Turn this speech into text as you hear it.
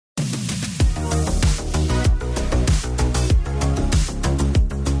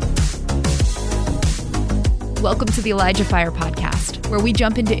Welcome to the ElijahFire podcast, where we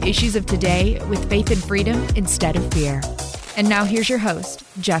jump into issues of today with faith and freedom instead of fear. And now here's your host,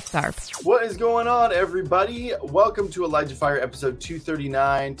 Jeff Tharp. What is going on, everybody? Welcome to ElijahFire episode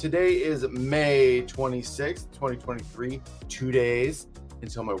 239. Today is May 26th, 2023. 2 days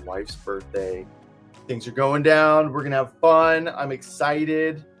until my wife's birthday. Things are going down. We're going to have fun. I'm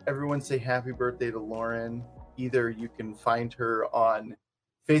excited. Everyone say happy birthday to Lauren. Either you can find her on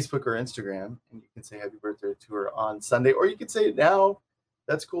Facebook or Instagram, and you can say happy birthday to her on Sunday, or you can say it now.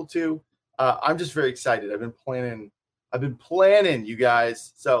 That's cool too. I'm just very excited. I've been planning, you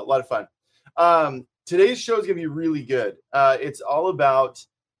guys. So a lot of fun. Today's show is going to be really good. It's all about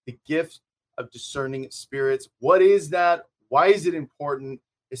the gift of discerning spirits. What is that? Why is it important?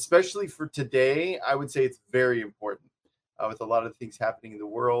 Especially for today, I would say it's very important with a lot of things happening in the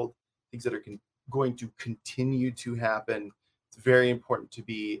world, things that are going to continue to happen. It's very important to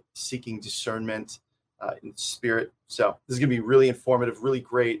be seeking discernment in spirit. So this is going to be really informative, really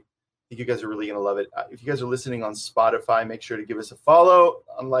great. I think you guys are really going to love it. If you guys are listening on Spotify, make sure to give us a follow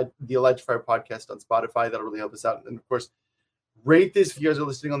on the ElijahFire podcast on Spotify. That'll really help us out. And of course, rate this if you guys are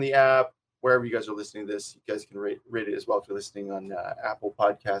listening on the app. Wherever you guys are listening to this, you guys can rate it as well if you're listening on Apple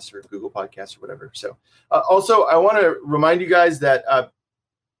Podcasts or Google Podcasts or whatever. So also, I want to remind you guys that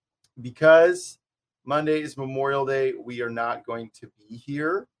because Monday is Memorial Day, we are not going to be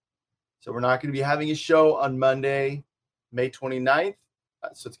here. So we're not going to be having a show on Monday, May 29th.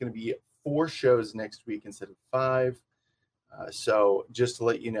 So it's going to be 4 shows next week instead of 5. So just to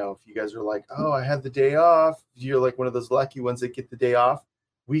let you know, if you guys are like, oh, I have the day off, you're like one of those lucky ones that get the day off.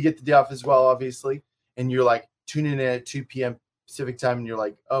 We get the day off as well, obviously. And you're like tuning in at 2 p.m. Pacific time, and you're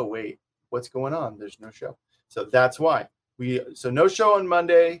like, oh, wait, what's going on? There's no show. So that's why. So no show on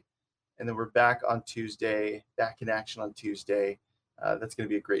Monday. And then we're back on Tuesday, back in action on Tuesday. That's going to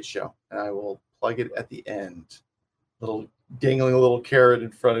be a great show. And I will plug it at the end. Dangling a little carrot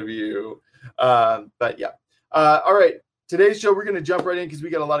in front of you. But yeah. All right. Today's show, we're going to jump right in because we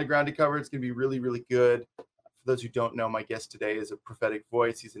got a lot of ground to cover. It's going to be really, really good. For those who don't know, my guest today is a prophetic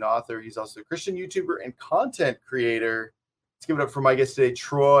voice. He's an author. He's also a Christian YouTuber and content creator. Let's give it up for my guest today,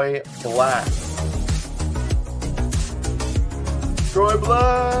 Troy Black. Troy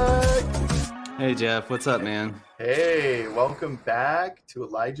Black. Hey, Jeff. What's up, man? Hey, welcome back to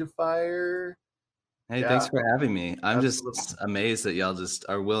ElijahFire. Hey, Thanks for having me. I'm just amazed that y'all just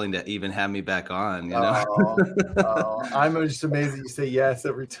are willing to even have me back on, you know? I'm just amazed that you say yes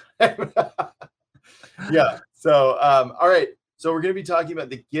every time. Yeah. So, all right. So we're going to be talking about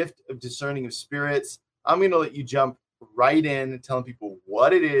the gift of discerning of spirits. I'm going to let you jump right in and telling people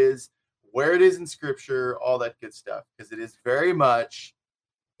what it is, where it is in scripture, all that good stuff, because it is very much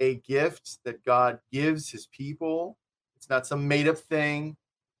a gift that God gives his people. It's not some made up thing.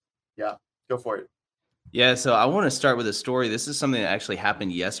 Yeah, go for it. Yeah, so I want to start with a story. This is something that actually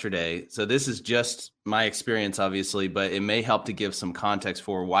happened yesterday. So this is just my experience, obviously, but it may help to give some context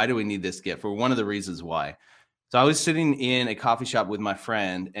for why do we need this gift, for one of the reasons why. So I was sitting in a coffee shop with my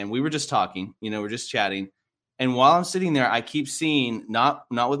friend, and we were just talking, we're just chatting. And while I'm sitting there, I keep seeing, not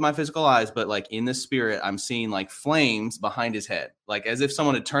with my physical eyes, but like in the spirit, I'm seeing like flames behind his head, like as if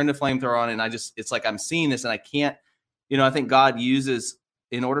someone had turned a flamethrower on. And it's like I'm seeing this and I can't, I think God uses,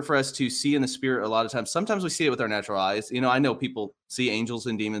 in order for us to see in the spirit a lot of times, sometimes we see it with our natural eyes. I know people see angels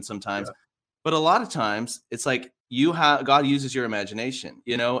and demons sometimes, but a lot of times it's like God uses your imagination,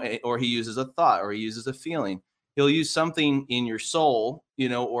 or he uses a thought or he uses a feeling. He'll use something in your soul,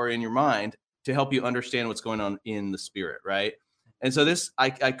 or in your mind to help you understand what's going on in the spirit, right? And so I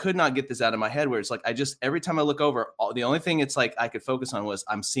could not get this out of my head where it's like, every time I look over, the only thing it's like I could focus on was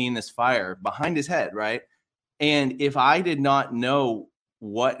I'm seeing this fire behind his head, right? And if I did not know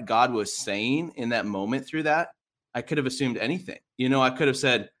what God was saying in that moment through that, I could have assumed anything. I could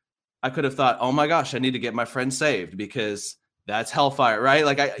have thought, oh my gosh, I need to get my friend saved because that's hellfire, right?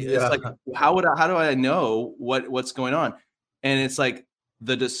 Like it's like, how do I know what's going on? And it's like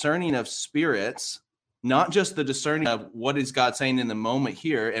the discerning of spirits, not just the discerning of what is God saying in the moment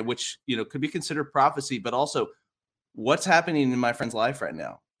here, and which, could be considered prophecy, but also what's happening in my friend's life right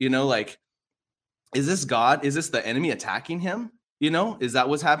now. Like, is this God? Is this the enemy attacking him? Is that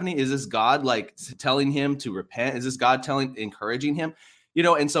what's happening? Is this God like telling him to repent? Is this God encouraging him?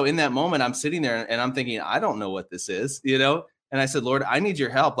 And so in that moment, I'm sitting there and I'm thinking, I don't know what this is, and I said, Lord, I need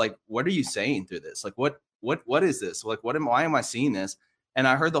your help. Like, what are you saying through this? Like, what is this? Like, why am I seeing this? And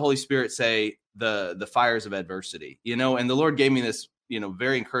I heard the Holy Spirit say the fires of adversity, and the Lord gave me this,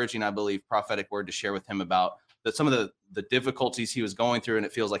 very encouraging, I believe, prophetic word to share with him about some of the difficulties he was going through. And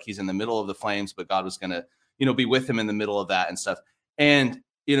it feels like he's in the middle of the flames, but God was going to, be with him in the middle of that and stuff. And,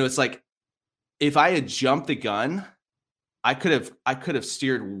 it's like, if I had jumped the gun, I could have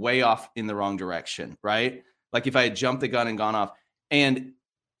steered way off in the wrong direction, right? Like if I had jumped the gun and gone off. And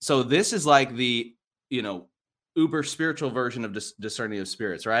so this is like the, uber spiritual version of discerning of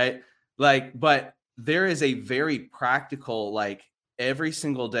spirits, right? Like, but there is a very practical, like every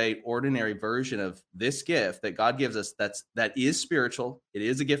single day, ordinary version of this gift that God gives us. That is spiritual. It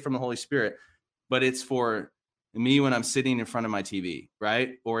is a gift from the Holy Spirit, but it's for me when I'm sitting in front of my TV,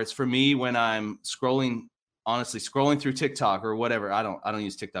 right? Or it's for me when I'm scrolling through TikTok or whatever. I don't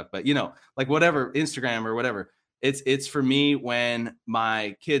use TikTok, but like whatever, Instagram or whatever. It's for me when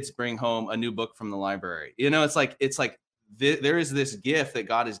my kids bring home a new book from the library. It's like there is this gift that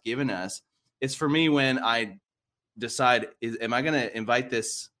God has given us. It's for me when I decide, am I going to invite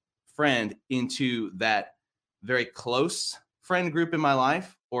this friend into that very close friend group in my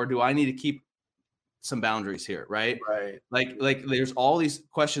life, or do I need to keep some boundaries here, right? Like there's all these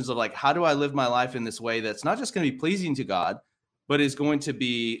questions of like, how do I live my life in this way that's not just going to be pleasing to God, but is going to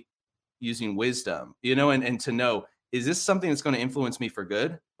be using wisdom, and to know, is this something that's going to influence me for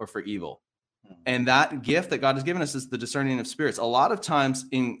good or for evil? And that gift that God has given us is the discerning of spirits. A lot of times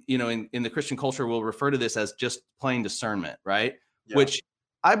in the Christian culture, we'll refer to this as just plain discernment, right? Yeah. Which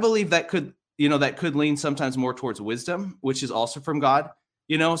I believe that could lean sometimes more towards wisdom, which is also from God,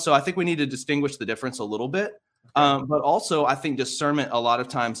 so I think we need to distinguish the difference a little bit. Okay. But also I think discernment a lot of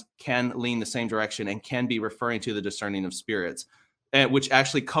times can lean the same direction and can be referring to the discerning of spirits, which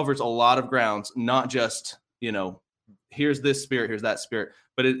actually covers a lot of grounds, not just, here's this spirit, here's that spirit,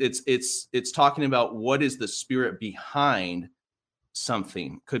 but it's talking about what is the spirit behind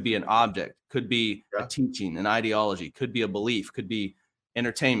something. Could be an object, could be a teaching, an ideology, could be a belief, could be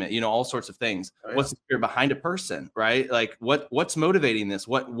entertainment, all sorts of things. Oh, yeah. What's the spirit behind a person, right? Like what's motivating this?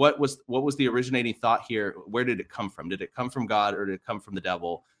 What was the originating thought here? Where did it come from? Did it come from God, or did it come from the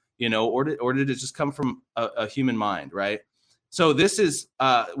devil? Or did it just come from a human mind, right? So this is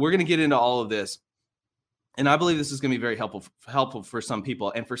we're going to get into all of this, and I believe this is going to be very helpful for some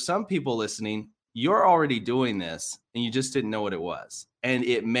people. And for some people listening, you're already doing this and you just didn't know what it was. And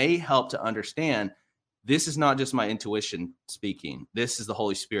it may help to understand this is not just my intuition speaking. This is the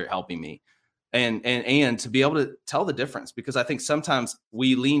Holy Spirit helping me. And to be able to tell the difference, because I think sometimes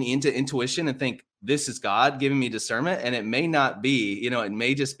we lean into intuition and think this is God giving me discernment, and it may not be, it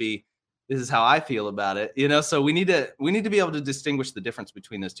may just be, this is how I feel about it, so we need to be able to distinguish the difference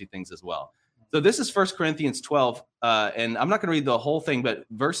between those two things as well. So this is 1 Corinthians 12, and I'm not going to read the whole thing, but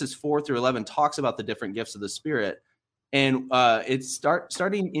verses 4 through 11 talks about the different gifts of the Spirit. And it's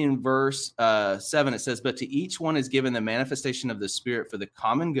starting in verse 7, it says, but to each one is given the manifestation of the Spirit for the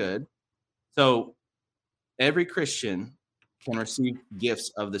common good. So every Christian can receive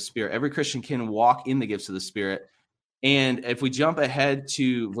gifts of the Spirit. Every Christian can walk in the gifts of the Spirit. And if we jump ahead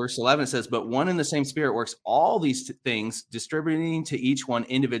to verse 11, it says, but one and the same Spirit works all these things, distributing to each one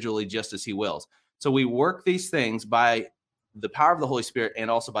individually just as he wills. So we work these things by the power of the Holy Spirit and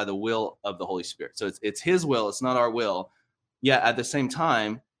also by the will of the Holy Spirit. So it's his will, it's not our will. Yet at the same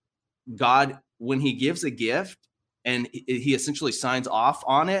time, God, when he gives a gift and he essentially signs off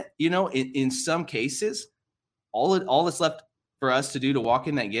on it, in some cases, all that's left for us to do to walk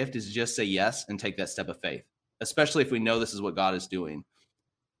in that gift is just say yes and take that step of faith, especially if we know this is what God is doing.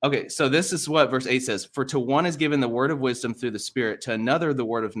 Okay, so this is what verse 8 says. For to one is given the word of wisdom through the Spirit, to another the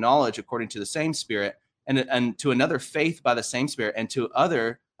word of knowledge according to the same Spirit, and to another faith by the same Spirit, and to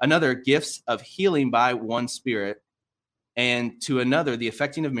another gifts of healing by one Spirit, and to another the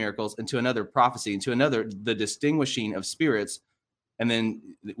effecting of miracles, and to another prophecy, and to another the distinguishing of spirits. And then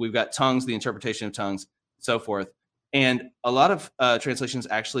we've got tongues, the interpretation of tongues, so forth. And a lot of translations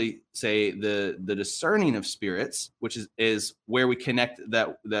actually say the discerning of spirits, which is where we connect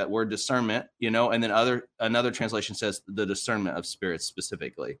that word discernment, and then another translation says the discernment of spirits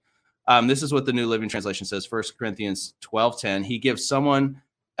specifically. This is what the New Living Translation says, 1 Corinthians 12:10. He gives someone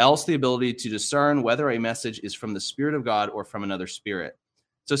else the ability to discern whether a message is from the Spirit of God or from another spirit.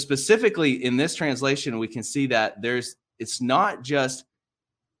 So specifically in this translation, we can see that it's not just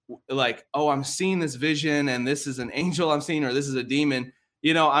like, oh, I'm seeing this vision and this is an angel I'm seeing, or this is a demon.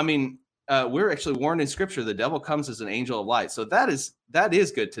 We're actually warned in Scripture, the devil comes as an angel of light. So that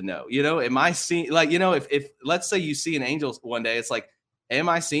is good to know. Am I seeing, if let's say you see an angel one day, it's like, am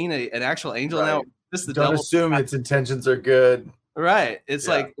I seeing an actual angel now? This is the devil. Don't assume its intentions are good. Right. It's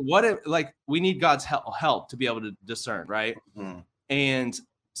like, we need God's help to be able to discern, right? Mm-hmm. And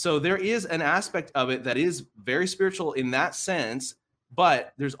so there is an aspect of it that is very spiritual in that sense,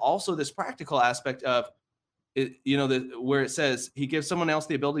 but there's also this practical aspect of it, where it says he gives someone else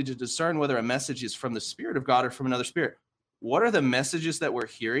the ability to discern whether a message is from the Spirit of God or from another spirit. What are the messages that we're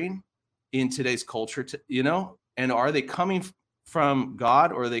hearing? in today's culture, and are they coming from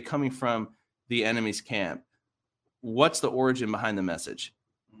God, or are they coming from the enemy's camp? What's the origin behind the message?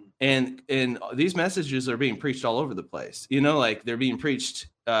 And these messages are being preached all over the place, like they're being preached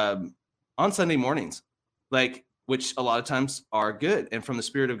on Sunday mornings, like, which a lot of times are good and from the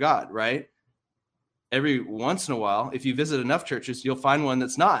Spirit of God, right? Every once in a while, if you visit enough churches, you'll find one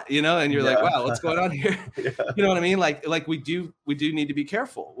that's not, and you're like, wow, what's going on here? Yeah. You know what I mean? Like we do need to be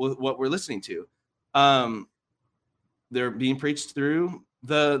careful with what we're listening to. They're being preached through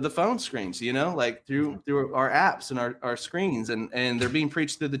the phone screens, like through our apps and our screens, and they're being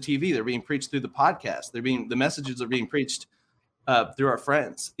preached through the TV. They're being preached through the podcast. The messages are being preached through our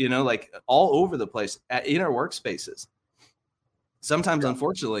friends, like all over the place in our workspaces. Sometimes,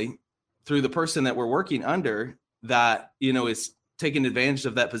 unfortunately, through the person that we're working under that, is taking advantage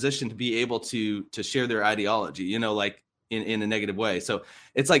of that position to be able to share their ideology, like in a negative way. So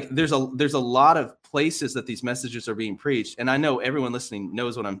it's like there's a lot of places that these messages are being preached. And I know everyone listening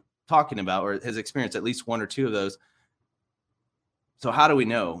knows what I'm talking about or has experienced at least one or two of those. So how do we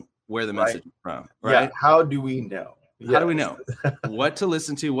know where the message is from? Right? Yeah. How do we know? How do we know what to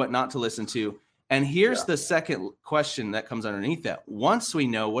listen to, what not to listen to? And here's the second question that comes underneath that. Once we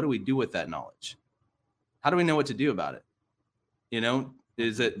know, what do we do with that knowledge? How do we know what to do about it?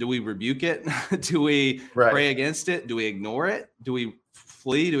 Do we rebuke it? Do we pray against it? Do we ignore it? Do we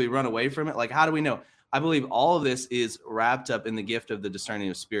flee? Do we run away from it? Like, how do we know? I believe all of this is wrapped up in the gift of the discerning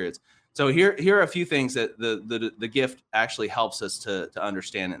of spirits. So here are a few things that the gift actually helps us to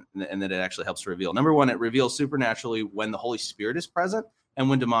understand, and that it actually helps to reveal. Number one, it reveals supernaturally when the Holy Spirit is present and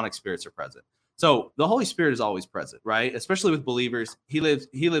when demonic spirits are present. So the Holy Spirit is always present, right? Especially with believers. He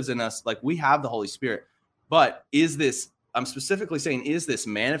lives in us. Like, we have the Holy Spirit. But I'm specifically saying, is this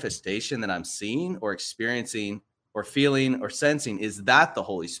manifestation that I'm seeing or experiencing or feeling or sensing, is that the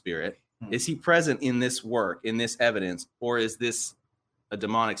Holy Spirit? Is he present in this work, in this evidence, or is this a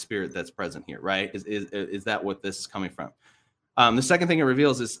demonic spirit that's present here, right? Is that what this is coming from? The second thing it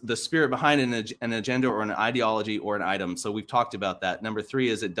reveals is the spirit behind an agenda or an ideology or an item. So we've talked about that. Number three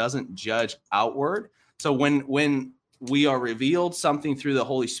is it doesn't judge outward. So when we are revealed something through the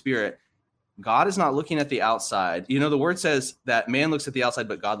Holy Spirit, God is not looking at the outside. The word says that man looks at the outside,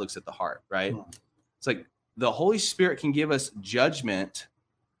 but God looks at the heart, right? It's like the Holy Spirit can give us judgment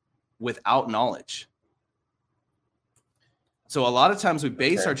without knowledge. So a lot of times we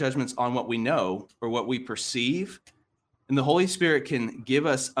base our judgments on what we know or what we perceive. And the Holy Spirit can give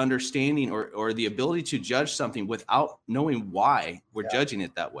us understanding or the ability to judge something without knowing why we're judging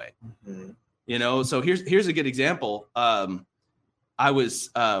it that way. So here's a good example. I was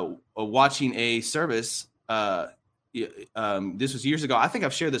watching a service. This was years ago. I think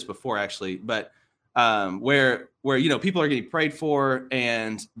I've shared this before, actually, but where people are getting prayed for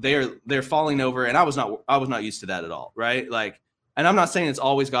and they're falling over, and I was not used to that at all, right? Like, and I'm not saying it's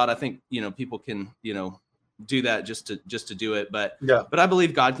always God. I think people can do that just to do it, but I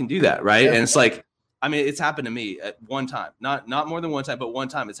believe God can do that, right? And it's like, I mean, it's happened to me at one time, not more than one time, but one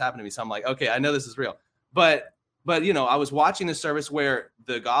time it's happened to me. So I'm like, okay, I know this is real, but I was watching a service where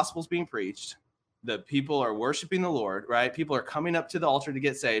the gospel's being preached, the people are worshiping the Lord, right? People are coming up to the altar to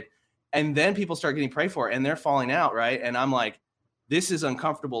get saved, and then people start getting prayed for, and they're falling out, right? And I'm like, this is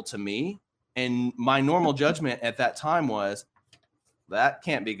uncomfortable to me. And my normal judgment at that time was, that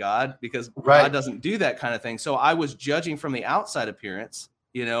can't be God, because God doesn't do that kind of thing. So I was judging from the outside appearance,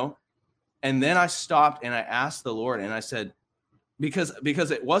 and then I stopped and I asked the Lord, and I said, because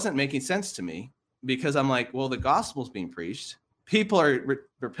it wasn't making sense to me, because I'm like, well, the gospel's being preached, people are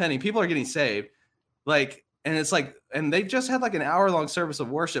repenting, people are getting saved, like, and it's like, and they just had like an hour-long service of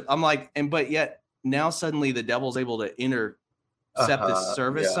worship. I'm like, but yet now suddenly the devil's able to intercept this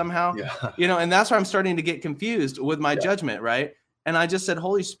service somehow, and that's where I'm starting to get confused with my judgment, right? And I just said,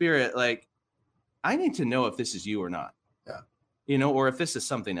 Holy Spirit, like, I need to know if this is you or not, or if this is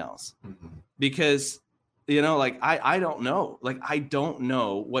something else, because, like, I don't know, like, I don't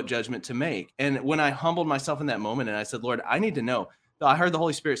know what judgment to make. And when I humbled myself in that moment and I said, Lord, I need to know, I heard the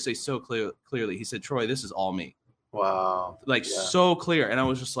Holy Spirit say so clearly. He said, Troy, this is all me. Wow. Like, so clear. And I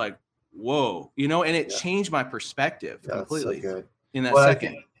was just like, whoa, and it changed my perspective completely. So good. In that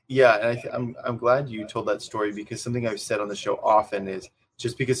second. And I'm glad you told that story, because something I've said on the show often is,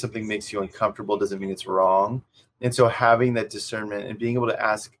 just because something makes you uncomfortable doesn't mean it's wrong. And so having that discernment and being able to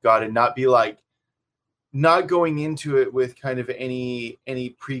ask God and not be like, not going into it with kind of any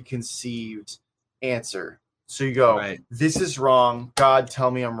preconceived answer. So you go, this is wrong. God,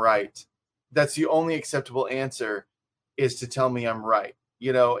 tell me I'm right. That's the only acceptable answer, is to tell me I'm right.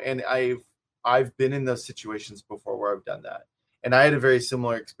 And I've been in those situations before where I've done that. And I had a very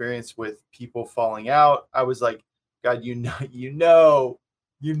similar experience with people falling out. I was like, God, you know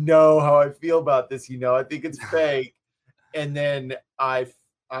how I feel about this. I think it's fake. And then I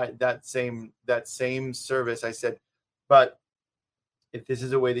that same service, I said, but if this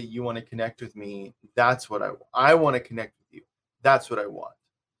is a way that you want to connect with me, that's what I want to connect with you. That's what I want.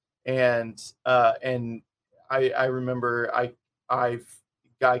 And I remember a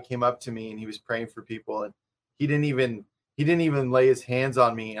guy came up to me and he was praying for people, and he didn't even lay his hands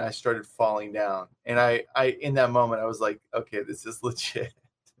on me, and I started falling down. And I in that moment I was like, okay, this is legit.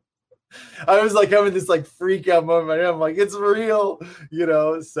 I was like having this like freak out moment. I'm like, it's real,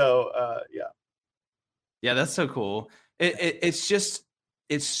 So yeah, that's so cool.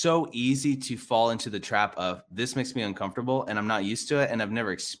 It's so easy to fall into the trap of, this makes me uncomfortable and I'm not used to it and I've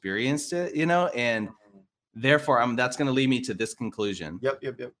never experienced it, and therefore that's going to lead me to this conclusion. Yep.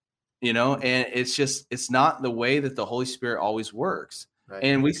 And it's not the way that the Holy Spirit always works. Right.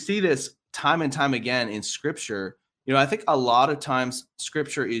 And we see this time and time again in Scripture. I think a lot of times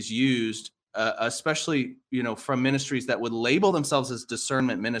Scripture is used, especially, from ministries that would label themselves as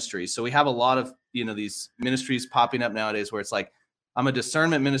discernment ministries. So we have a lot of, these ministries popping up nowadays where it's like, I'm a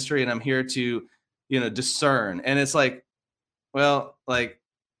discernment ministry and I'm here to, discern. And it's like, well, like,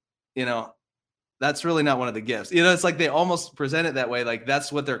 that's really not one of the gifts. It's like they almost present it that way, like that's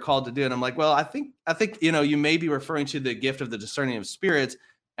what they're called to do. And I'm like, well, I think, you may be referring to the gift of the discerning of spirits,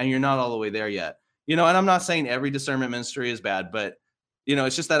 and you're not all the way there yet. And I'm not saying every discernment ministry is bad, but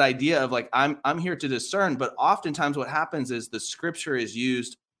it's just that idea of like, I'm here to discern. But oftentimes what happens is the Scripture is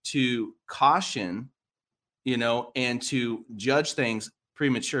used to caution, and to judge things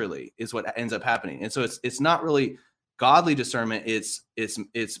prematurely is what ends up happening. And so it's not really godly discernment.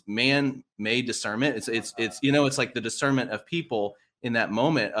 It's man-made discernment. It's like the discernment of people in that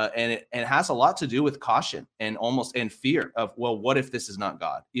moment. And it has a lot to do with caution and fear of, well, what if this is not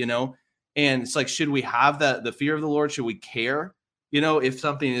God, And it's like, should we have the fear of the Lord? Should we care, if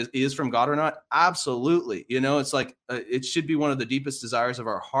something is from God or not? Absolutely. It's like, it should be one of the deepest desires of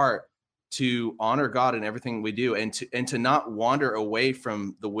our heart to honor God in everything we do, and to not wander away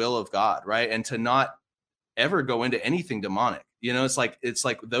from the will of God. Right. And to not ever go into anything demonic. It's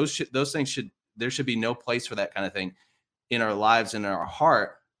like those things there should be no place for that kind of thing in our lives and in our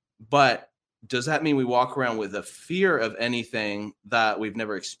heart. But does that mean we walk around with a fear of anything that we've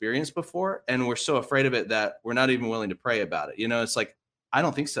never experienced before? And we're so afraid of it that we're not even willing to pray about it. It's like, I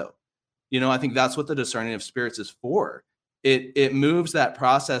don't think so. I think that's what the discerning of spirits is for. It moves that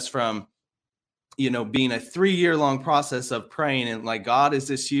process from, being a 3-year-long process of praying and like, God, is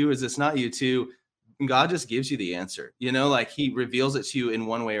this you? Is this not you? To God just gives you the answer, like he reveals it to you in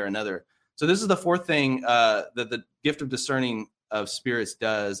one way or another. So this is the fourth thing that the gift of discerning of spirits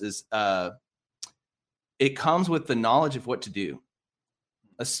does, is it comes with the knowledge of what to do.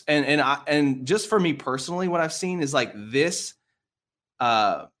 And just for me personally, what I've seen is like this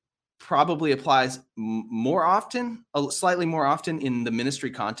probably applies slightly more often in the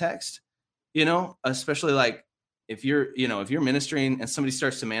ministry context, especially like if you're ministering and somebody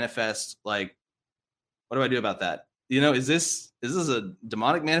starts to manifest, like, what do I do about that? Is this a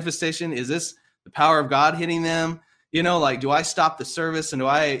demonic manifestation? Is this the power of God hitting them? Like, do I stop the service and do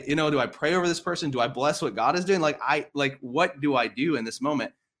I pray over this person? Do I bless what God is doing? What do I do in this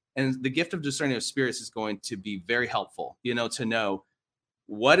moment? And the gift of discerning of spirits is going to be very helpful, to know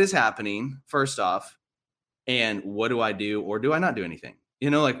what is happening first off, and what do I do, or do I not do anything?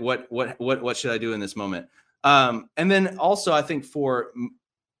 Like what should I do in this moment? And then also I think for,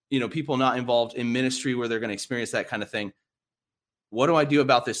 people not involved in ministry where they're going to experience that kind of thing, what do I do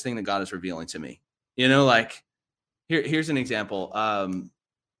about this thing that God is revealing to me? Like here's an example.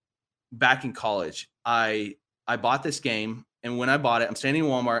 Back in college, I bought this game, and when I bought it, I'm standing in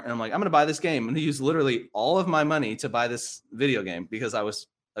Walmart and I'm like, I'm going to buy this game. And I used literally all of my money to buy this video game because I was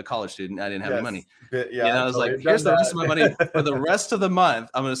a college student. I didn't have any money. I was like, here's the rest of my money for the rest of the month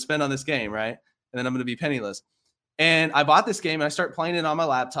I'm going to spend on this game. Right. And then I'm going to be penniless. And I bought this game and I started playing it on my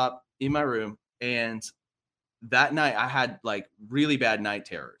laptop in my room. And that night I had like really bad night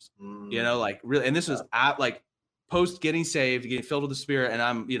terrors, like really. And this was at like post getting saved, getting filled with the Spirit. And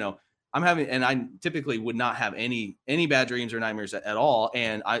I'm having, and I typically would not have any bad dreams or nightmares at all.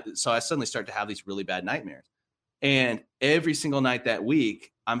 And so I suddenly start to have these really bad nightmares. And every single night that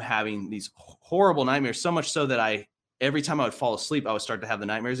week, I'm having these horrible nightmares, so much so that every time I would fall asleep, I would start to have the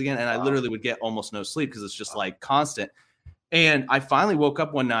nightmares again. And I literally would get almost no sleep because it's just like constant. And I finally woke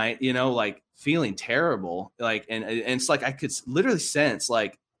up one night, like feeling terrible. Like, and it's like, I could literally sense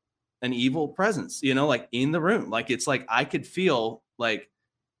like an evil presence, like in the room. Like, it's like, I could feel like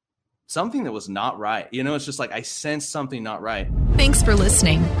something that was not right. It's just like I sensed something not right. Thanks for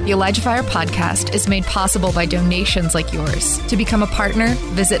listening. The ElijahFire podcast is made possible by donations like yours. To become a partner,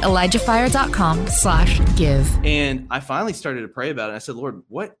 visit ElijahFire.com/give. And I finally started to pray about it. I said, Lord,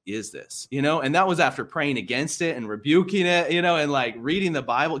 what is this? And that was after praying against it and rebuking it, and like reading the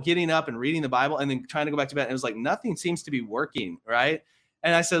Bible, getting up and reading the Bible and then trying to go back to bed. And it was like, nothing seems to be working. Right.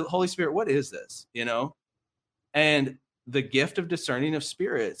 And I said, Holy Spirit, what is this? And the gift of discerning of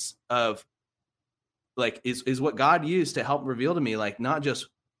spirits of like is what God used to help reveal to me, like not just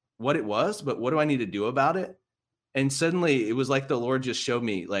what it was, but what do I need to do about it? And suddenly it was like the Lord just showed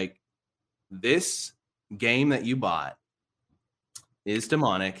me, like, this game that you bought is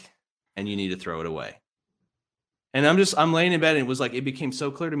demonic and you need to throw it away. And I'm laying in bed, and it was like, it became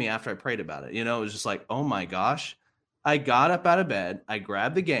so clear to me after I prayed about it. It was just like, oh my gosh, I got up out of bed, I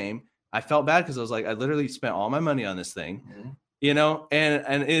grabbed the game. I felt bad because I was like, I literally spent all my money on this thing, and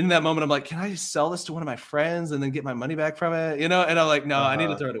in that moment, I'm like, can I just sell this to one of my friends and then get my money back from it? And I'm like, no, I need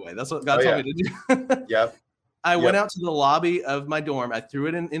to throw it away. That's what God told me to do. Yep. I went out to the lobby of my dorm. I threw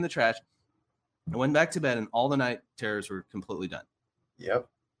it in the trash. I went back to bed, and all the night terrors were completely done. Yep.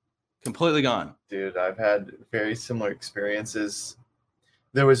 Completely gone. Dude, I've had very similar experiences.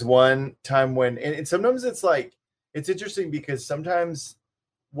 There was one time when, and sometimes it's like, it's interesting because sometimes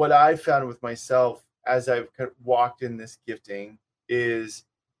what I found with myself as I've kind of walked in this gifting is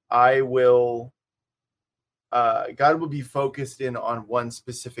I will, God will be focused in on one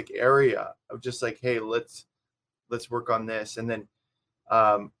specific area of just like, hey, let's work on this. And then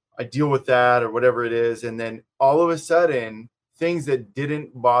I deal with that or whatever it is. And then all of a sudden, things that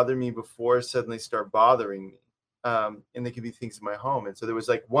didn't bother me before suddenly start bothering me. And they can be things in my home. And so there was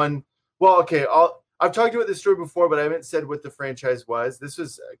like one, I've talked about this story before, but I haven't said what the franchise was. This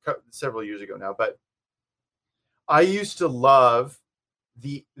was several years ago now, but I used to love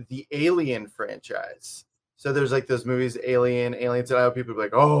the Alien franchise. So there's like those movies, Aliens, and I know people are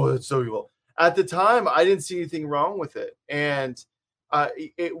like, oh, that's so evil. At the time, I didn't see anything wrong with it. And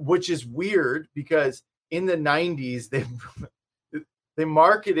which is weird because in the 90s, they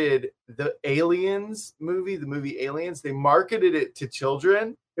marketed the Aliens movie, the movie Aliens. They marketed it to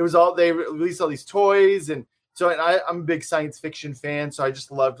children. It was they released all these toys. And so I'm a big science fiction fan. So I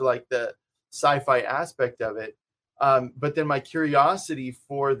just loved like the sci-fi aspect of it. But then my curiosity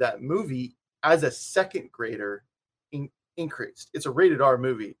for that movie as a second grader increased. It's a rated R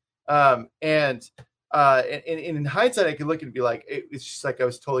movie. And in hindsight, I could look and be like, it's just like I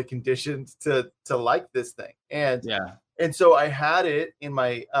was totally conditioned to like this thing. And so I had it in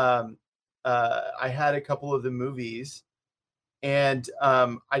my, I had a couple of the movies, and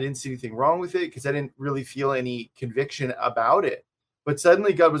I didn't see anything wrong with it because I didn't really feel any conviction about it. But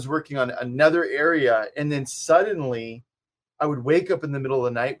suddenly God was working on another area. And then suddenly I would wake up in the middle of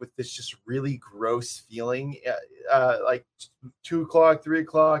the night with this just really gross feeling, like 2 o'clock, 3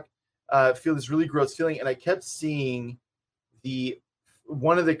 o'clock, feel this really gross feeling. And I kept seeing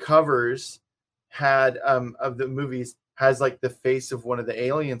one of the covers had of the movies has like the face of one of the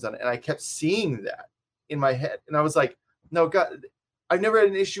aliens on it. And I kept seeing that in my head. And I was like, no, God, I've never had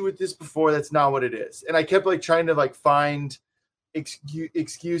an issue with this before. That's not what it is. And I kept like trying to like find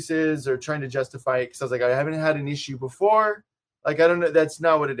excuses or trying to justify it. Cause I was like, I haven't had an issue before. Like, I don't know. That's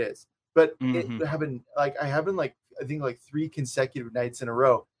not what it is. But it happened like, I think like 3 consecutive nights in a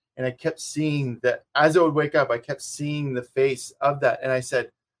row. And I kept seeing that as I would wake up, I kept seeing the face of that. And I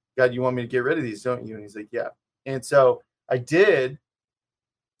said, God, you want me to get rid of these, don't you? And he's like, yeah. And so I did.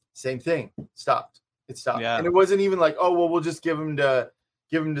 Same thing. Stopped. It stopped. Yeah. And it wasn't even like, oh, well, we'll just give them to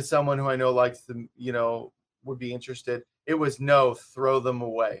someone who I know likes them, would be interested. It was no, throw them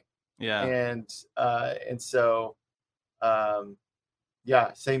away. Yeah. And so,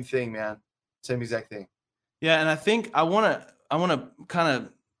 same thing, man. Same exact thing. Yeah. And I think I want to kind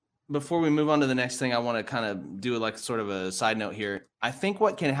of, before we move on to the next thing, I want to kind of do like sort of a side note here. I think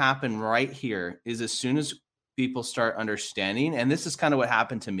what can happen right here is as soon as people start understanding, and this is kind of what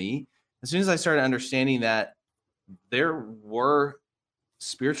happened to me, as soon as I started understanding that there were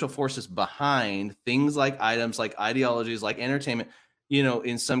spiritual forces behind things like items, like ideologies, like entertainment,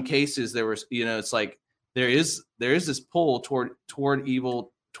 in some cases there was, it's like there is this pull toward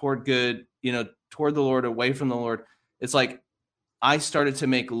evil, toward good, toward the Lord, away from the Lord. It's like I started to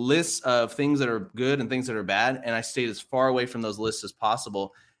make lists of things that are good and things that are bad, and I stayed as far away from those lists as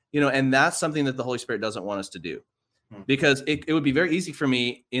possible. And that's something that the Holy Spirit doesn't want us to do, because it would be very easy for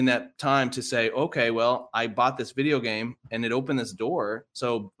me in that time to say, okay, well, I bought this video game and it opened this door,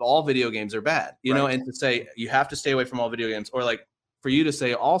 so all video games are bad, and to say you have to stay away from all video games, or like for you to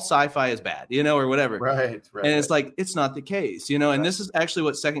say all sci-fi is bad, or whatever. Right. And it's like, it's not the case, and this is actually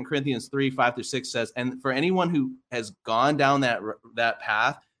what 2 Corinthians 3:5-6 says. And for anyone who has gone down that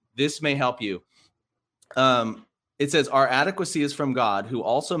path, this may help you. It says, our adequacy is from God, who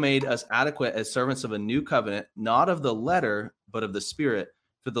also made us adequate as servants of a new covenant, not of the letter, but of the Spirit.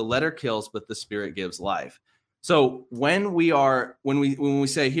 For the letter kills, but the Spirit gives life. So when we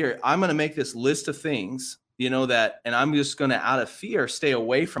say here, I'm going to make this list of things, and I'm just going to, out of fear, stay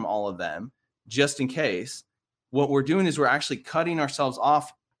away from all of them, just in case, what we're doing is we're actually cutting ourselves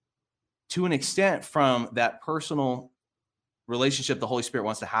off to an extent from that personal relationship the Holy Spirit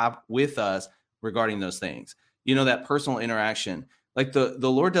wants to have with us regarding those things. That personal interaction. Like the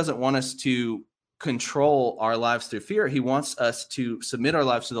Lord doesn't want us to control our lives through fear. He wants us to submit our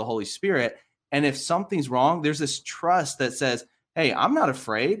lives to the Holy Spirit. And if something's wrong, there's this trust that says, hey, I'm not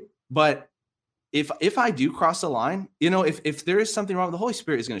afraid, but if I do cross the line, if there is something wrong, the Holy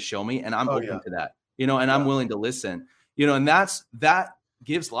Spirit is going to show me, and I'm open to that, and I'm willing to listen, and that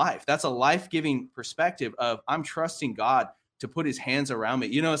gives life. That's a life-giving perspective of, I'm trusting God to put his hands around me.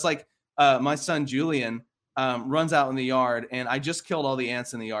 It's like my son Julian runs out in the yard, and I just killed all the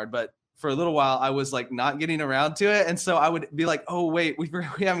ants in the yard, but for a little while I was like not getting around to it. And so I would be like, oh wait, we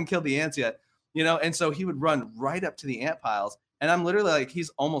haven't killed the ants yet, and so he would run right up to the ant piles. And I'm literally like, he's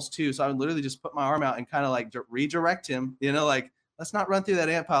almost 2. So I would literally just put my arm out and kind of like redirect him, like, let's not run through that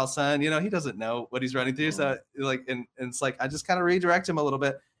ant pile, son. He doesn't know what he's running through. So like, and it's like, I just kind of redirect him a little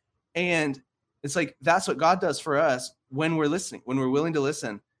bit. And it's like, that's what God does for us when we're listening, when we're willing to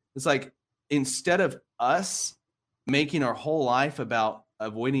listen. It's like, instead of us making our whole life about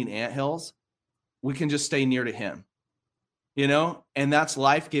avoiding anthills, we can just stay near to him, and that's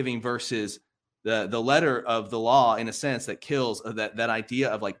life-giving versus the letter of the law, in a sense, that kills, that idea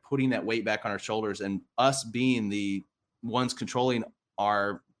of like putting that weight back on our shoulders and us being the ones controlling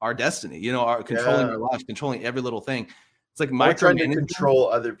our destiny, controlling our lives, controlling every little thing. It's like we're trying to control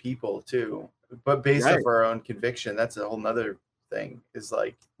other people too, but based off our own conviction. That's a whole nother thing. Is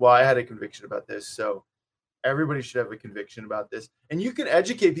like, well, I had a conviction about this, so everybody should have a conviction about this. And you can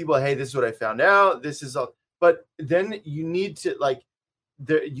educate people, hey, this is what I found out, this is all, but then you need to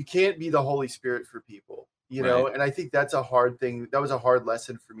you can't be the Holy Spirit for people, know. And I think that's a hard thing. That was a hard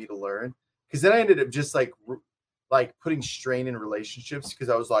lesson for me to learn, because then I ended up just like putting strain in relationships, because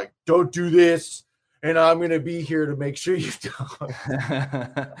I was like, don't do this, and I'm going to be here to make sure you don't.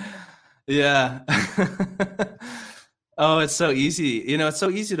 Yeah. Oh, it's so easy. It's so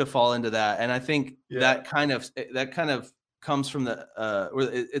easy to fall into that. And I think that kind of comes from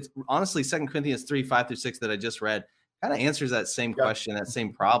it's honestly 2 Corinthians 3:5-6 that I just read kind of answers that same question, that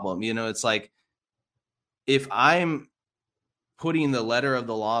same problem. It's like, if I'm putting the letter of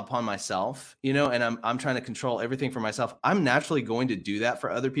the law upon myself, and I'm trying to control everything for myself, I'm naturally going to do that for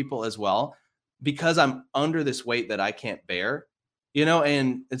other people as well, because I'm under this weight that I can't bear,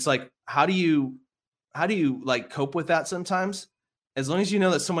 and it's like, how do you like cope with that sometimes? As long as you know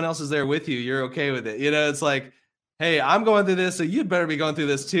that someone else is there with you, you're okay with it. It's like, hey, I'm going through this, so you'd better be going through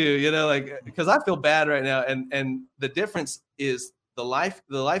this too, like, because I feel bad right now. And the difference is the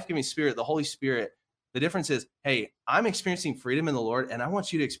life-giving Spirit, the Holy Spirit. The difference is, hey, I'm experiencing freedom in the Lord, and I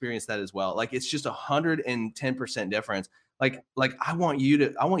want you to experience that as well. Like, it's just 110% difference. Like I want you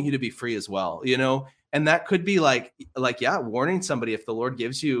to be free as well, and that could be like, warning somebody if the Lord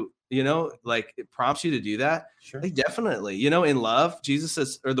gives you, like it prompts you to do that. Sure. Like, definitely, in love, Jesus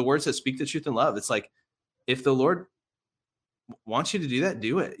says, or the word says, speak the truth in love. It's like, if the Lord wants you to do that,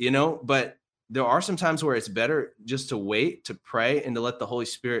 do it, but there are some times where it's better just to wait, to pray, and to let the Holy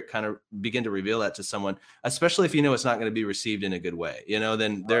Spirit kind of begin to reveal that to someone, especially if it's not going to be received in a good way,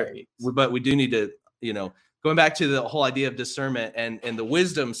 then but we do need to, going back to the whole idea of discernment and the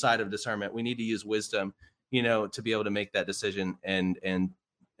wisdom side of discernment, we need to use wisdom, to be able to make that decision and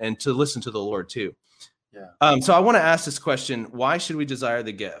to listen to the Lord too. Yeah. So I want to ask this question: why should we desire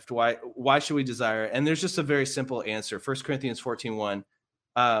the gift? Why should we desire? And there's just a very simple answer. 1 Corinthians 14:1.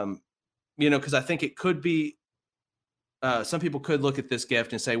 Because I think it could be, some people could look at this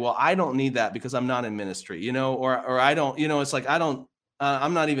gift and say, well, I don't need that because I'm not in ministry, or I don't, it's like,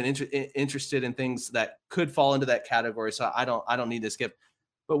 I'm not even interested in things that could fall into that category. So I don't need this gift.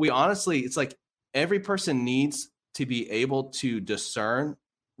 But it's like every person needs to be able to discern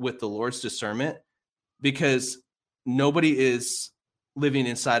with the Lord's discernment, because nobody is living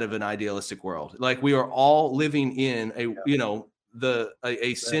inside of an idealistic world. Like, we are all living in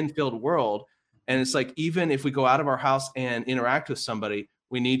a sin-filled world. And it's like, even if we go out of our house and interact with somebody,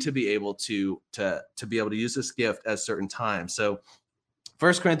 we need to be able to be able to use this gift at certain times. So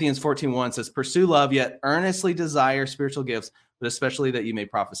 1 Corinthians 14:1 says, pursue love, yet earnestly desire spiritual gifts, but especially that you may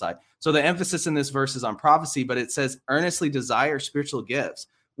prophesy. So the emphasis in this verse is on prophecy, but it says earnestly desire spiritual gifts.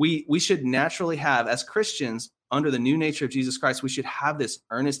 We should naturally have, as Christians, under the new nature of Jesus Christ, we should have this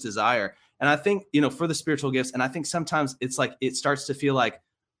earnest desire. And I think, for the spiritual gifts, and I think sometimes it's like, it starts to feel like,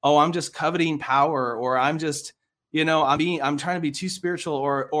 oh, I'm just coveting power, or I'm just, I'm trying to be too spiritual,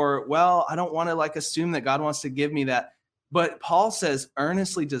 or well, I don't want to like assume that God wants to give me that. But Paul says,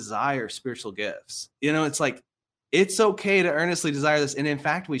 earnestly desire spiritual gifts. It's like, it's okay to earnestly desire this. And in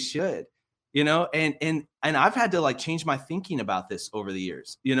fact, we should, and I've had to like change my thinking about this over the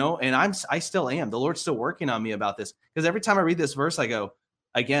years, and I still am. The Lord's still working on me about this, because every time I read this verse, I go,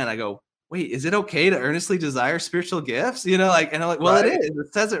 wait, is it okay to earnestly desire spiritual gifts? And I'm like, well, right. It is.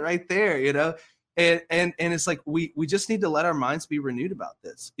 It says it right there, and it's like, we just need to let our minds be renewed about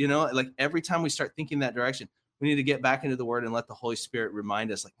this, like every time we start thinking that direction, we need to get back into the word and let the Holy Spirit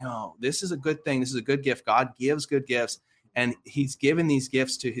remind us, like, no, this is a good thing. This is a good gift. God gives good gifts, and he's given these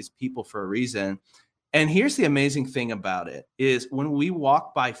gifts to his people for a reason. And here's the amazing thing about it is when we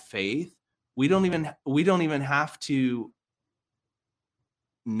walk by faith, we don't even have to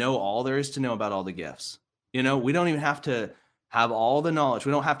know all there is to know about all the gifts. We don't even have to have all the knowledge.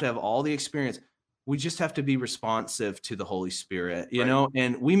 We don't have to have all the experience. We just have to be responsive to the Holy Spirit, right.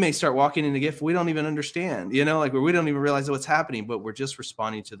 And we may start walking in a gift we don't even understand, like where we don't even realize what's happening, but we're just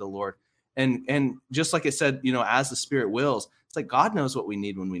responding to the Lord. And just like it said, as the Spirit wills, it's like God knows what we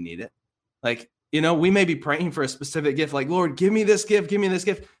need when we need it. Like, we may be praying for a specific gift, like, Lord, give me this gift.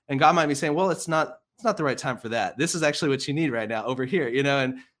 And God might be saying, well, it's not the right time for that. This is actually what you need right now over here,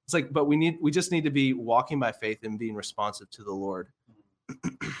 and it's like, but we just need to be walking by faith and being responsive to the Lord.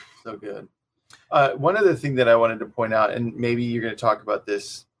 So good. One other thing that I wanted to point out, and maybe you're going to talk about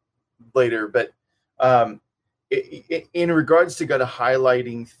this later, but in regards to God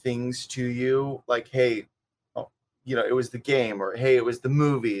highlighting things to you, like, hey, it was the game, or hey, it was the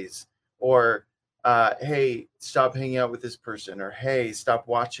movies, or hey, stop hanging out with this person, or hey, stop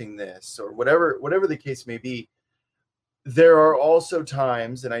watching this, or whatever the case may be. There are also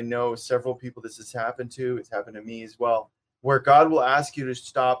times, and I know several people this has happened to, it's happened to me as well, where God will ask you to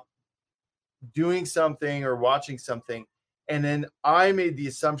stop doing something or watching something, and then I made the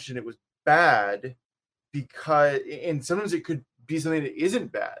assumption it was bad, because, and sometimes it could be something that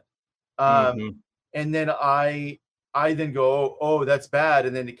isn't bad, and then I then go, oh, that's bad,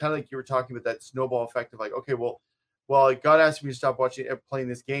 and then it kind of like you were talking about that snowball effect of like, okay, well, God asked me to stop playing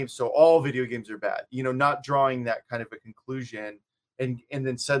this game, so all video games are bad, not drawing that kind of a conclusion, and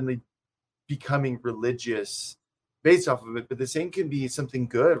then suddenly becoming religious based off of it. But the same can be something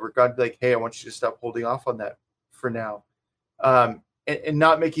good, where God be like, hey, I want you to stop holding off on that for now, and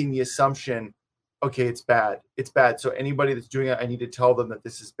not making the assumption, okay, it's bad. So anybody that's doing it, I need to tell them that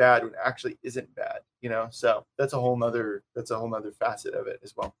this is bad when it actually isn't bad, so that's a whole nother facet of it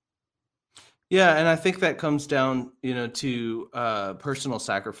as well. Yeah. And I think that comes down, to personal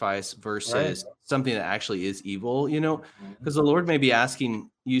sacrifice versus something that actually is evil, because the Lord may be asking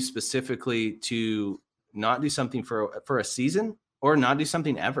you specifically to not do something for a season, or not do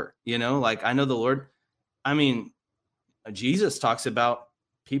something ever, like I know the Lord, Jesus talks about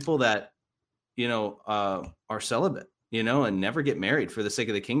people that, are celibate, and never get married for the sake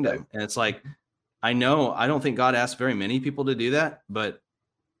of the kingdom. Right. And it's like, I don't think God asked very many people to do that, but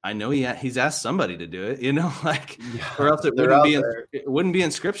I know he's asked somebody to do it, or else it wouldn't be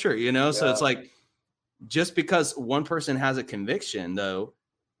in scripture, So it's like, just because one person has a conviction, though,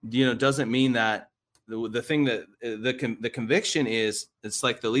 doesn't mean that the thing that the conviction is, it's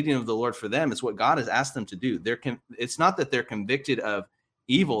like the leading of the Lord for them is what God has asked them to do. It's not that they're convicted of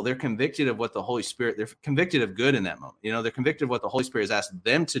evil. They're convicted of what the Holy Spirit, they're convicted of good in that moment. They're convicted of what the Holy Spirit has asked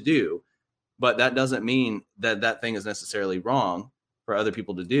them to do, but that doesn't mean that thing is necessarily wrong for other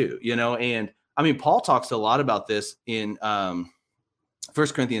people to do, and Paul talks a lot about this in 1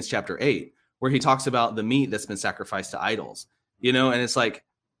 Corinthians chapter 8, where he talks about the meat that's been sacrificed to idols, and it's like,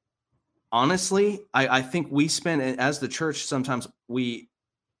 honestly, I think we spend, as the church, sometimes we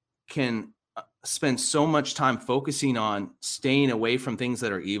can spend so much time focusing on staying away from things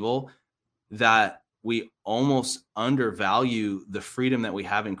that are evil that we almost undervalue the freedom that we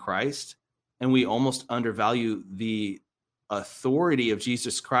have in Christ, and we almost undervalue the authority of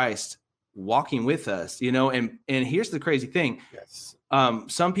Jesus Christ walking with us, and here's the crazy thing. Yes.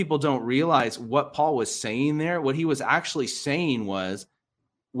 Some people don't realize what Paul was saying there. What he was actually saying was,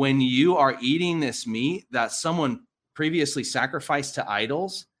 when you are eating this meat that someone previously sacrificed to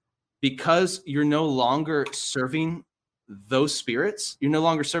idols, because you're no longer serving those spirits, you're no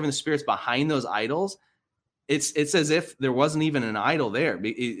longer serving the spirits behind those idols, it's as if there wasn't even an idol there.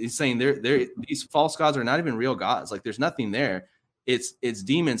 It's saying these false gods are not even real gods. Like there's nothing there. It's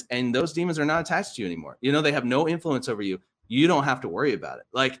demons, and those demons are not attached to you anymore. They have no influence over you. You don't have to worry about it.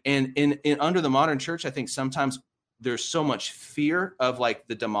 Like, and in under the modern church, I think sometimes there's so much fear of like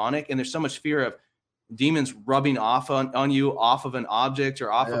the demonic, and there's so much fear of demons rubbing off on you, off of an object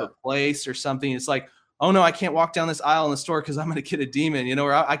or off of a place or something. It's like, oh no, I can't walk down this aisle in the store because I'm going to get a demon,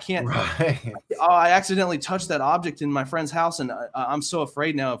 or I can't. Right. I accidentally touched that object in my friend's house, and I'm so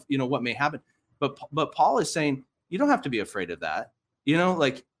afraid now of what may happen. But Paul is saying you don't have to be afraid of that.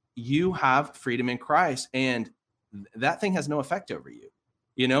 Like you have freedom in Christ, and that thing has no effect over you.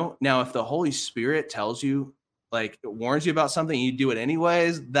 Now if the Holy Spirit tells you, like warns you about something, you do it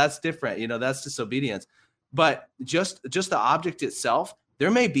anyways, that's different. That's disobedience. But just the object itself,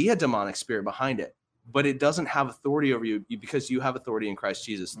 there may be a demonic spirit behind it, but it doesn't have authority over you because you have authority in Christ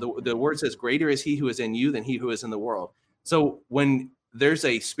Jesus. The word says, greater is he who is in you than he who is in the world. So when there's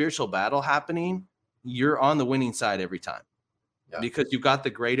a spiritual battle happening, you're on the winning side every time because you've got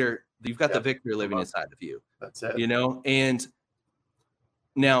the victory living inside of you. That's it. And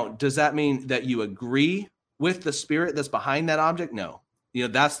now, does that mean that you agree with the spirit that's behind that object? No.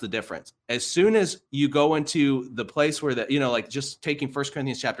 That's the difference. As soon as you go into the place where like just taking 1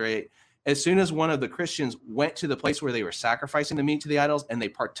 Corinthians chapter 8, as soon as one of the Christians went to the place where they were sacrificing the meat to the idols and they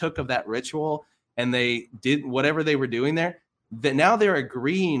partook of that ritual and they did whatever they were doing there, that now they're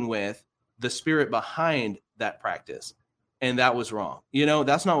agreeing with the spirit behind that practice. And that was wrong.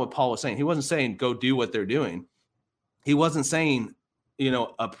 That's not what Paul was saying. He wasn't saying go do what they're doing. He wasn't saying,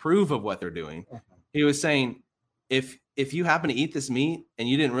 approve of what they're doing. He was saying, if you happen to eat this meat and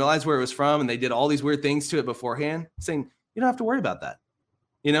you didn't realize where it was from and they did all these weird things to it beforehand, saying you don't have to worry about that.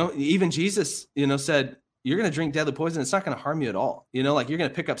 Even Jesus, said, you're going to drink deadly poison. It's not going to harm you at all. Like you're going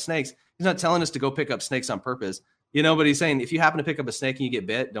to pick up snakes. He's not telling us to go pick up snakes on purpose, but he's saying, if you happen to pick up a snake and you get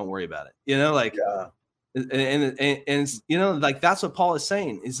bit, don't worry about it. And like, that's what Paul is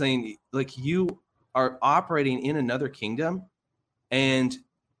saying. He's saying like, you are operating in another kingdom and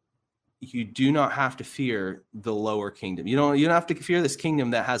you do not have to fear the lower kingdom. You don't have to fear this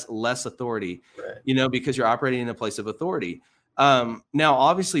kingdom that has less authority, right. Because you're operating in a place of authority. Now,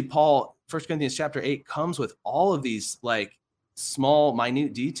 obviously, Paul, 1 Corinthians chapter 8 comes with all of these like small,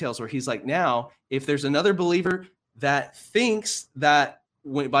 minute details where he's like, now, if there's another believer that thinks that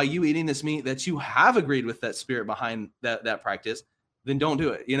by you eating this meat that you have agreed with that spirit behind that practice, then don't do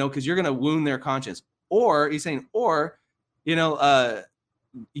it, because you're going to wound their conscience. Or he's saying,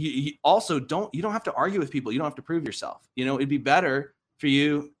 you also don't have to argue with people. You don't have to prove yourself. It'd be better for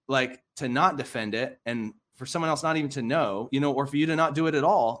you like to not defend it and for someone else not even to know, or for you to not do it at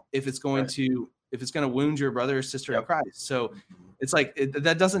all if it's going to wound your brother or sister in Christ. So it's like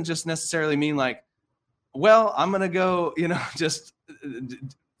that doesn't just necessarily mean like, well, I'm going to go, just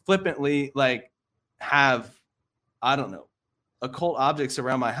flippantly like have, I don't know, occult objects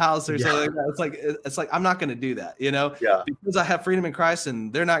around my house or something like that. It's like I'm not going to do that, because I have freedom in Christ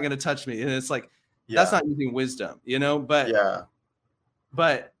and they're not going to touch me. And it's like that's not using wisdom,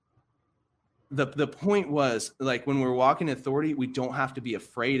 but the point was like when we're walking in authority, we don't have to be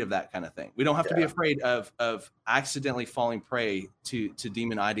afraid of that kind of thing. We don't have to be afraid of accidentally falling prey to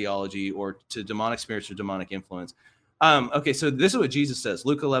demon ideology or to demonic spirits or demonic influence. Okay, so this is what Jesus says,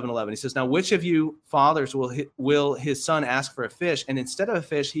 Luke 11:11. He says, now which of you fathers will his son ask for a fish, and instead of a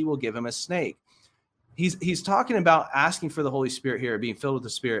fish, he will give him a snake? He's talking about asking for the Holy Spirit here, being filled with the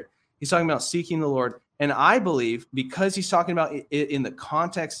Spirit. He's talking about seeking the Lord. And I believe because he's talking about it in the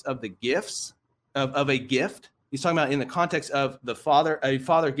context of the gifts of a gift, he's talking about in the context of a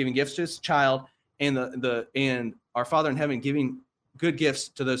father giving gifts to his child and and our Father in heaven giving good gifts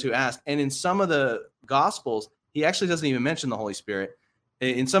to those who ask. And in some of the Gospels, he actually doesn't even mention the Holy Spirit.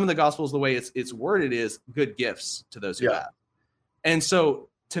 In some of the Gospels, the way it's worded is good gifts to those who ask. And so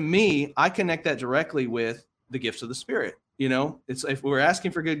to me, I connect that directly with the gifts of the Spirit. It's if we're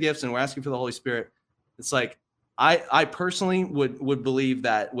asking for good gifts and we're asking for the Holy Spirit, it's like I personally would believe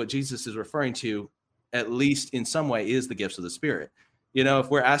that what Jesus is referring to, at least in some way, is the gifts of the Spirit. If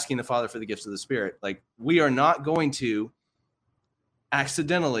we're asking the Father for the gifts of the Spirit, like we are not going to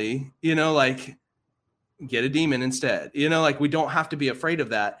accidentally, like get a demon instead, like we don't have to be afraid of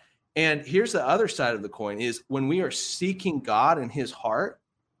that. And here's the other side of the coin is when we are seeking God and his heart,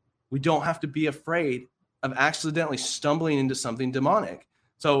 we don't have to be afraid of accidentally stumbling into something demonic.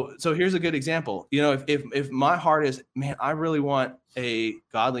 So here's a good example. If my heart is, man, I really want a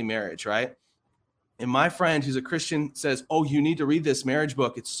godly marriage, right? And my friend who's a Christian says, oh, you need to read this marriage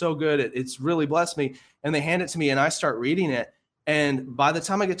book. It's so good. It's really blessed me. And they hand it to me and I start reading it. And by the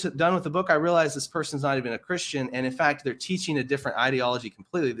time I get done with the book, I realize this person's not even a Christian. And in fact, they're teaching a different ideology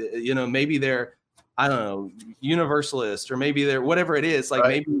completely. You know, maybe they're, I don't know, universalist, or maybe they're whatever it is. Like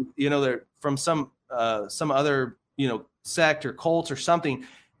maybe, you know, they're from some other, you know, sect or cult or something.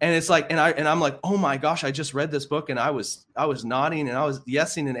 And it's like, and I'm like, oh my gosh, I just read this book and I was nodding and I was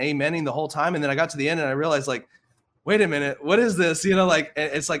yesing and amening the whole time. And then I got to the end and I realized, like, wait a minute, what is this? You know, like,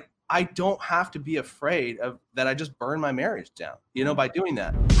 it's like, I don't have to be afraid of that. I just burn my marriage down, you know, by doing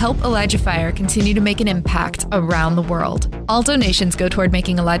that. Help ElijahFire continue to make an impact around the world. All donations go toward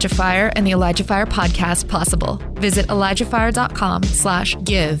making ElijahFire and the ElijahFire podcast possible. Visit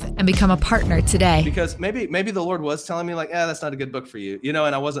ElijahFire.com/give and become a partner today. Because maybe the Lord was telling me, like, that's not a good book for you, you know,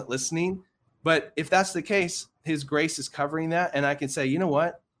 and I wasn't listening. But if that's the case, his grace is covering that. And I can say, you know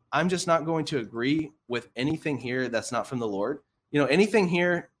what? I'm just not going to agree with anything here that's not from the Lord. You know, anything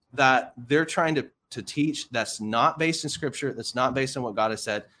here that they're trying to teach that's not based in scripture, that's not based on what God has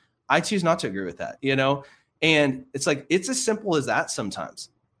said, I choose not to agree with that, you know? And it's like, it's as simple as that sometimes,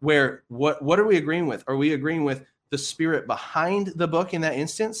 where what are we agreeing with? Are we agreeing with the spirit behind the book in that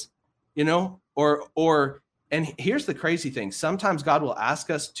instance, you know? And here's the crazy thing. Sometimes God will ask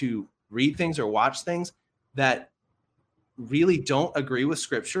us to read things or watch things that really don't agree with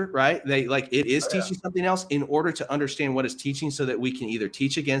scripture, right? They like, it is teaching something else in order to understand what it's teaching so that we can either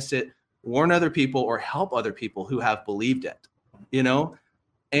teach against it, warn other people, or help other people who have believed it, you know?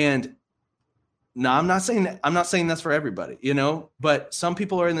 And no, I'm not saying that's for everybody, you know, but some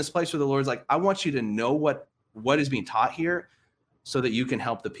people are in this place where the Lord's like, I want you to know what is being taught here so that you can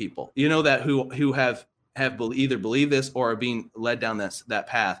help the people, you know, that who have either believe this or are being led down that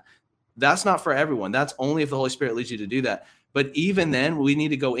path. That's not for everyone. That's only if the Holy Spirit leads you to do that. But even then, we need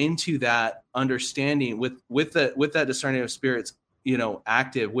to go into that understanding with that discerning of spirits, you know,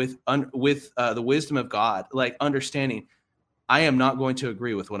 active with the wisdom of God, like understanding, I am not going to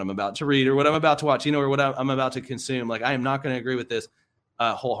agree with what I'm about to read or what I'm about to watch, you know, or what I'm about to consume. Like, I am not going to agree with this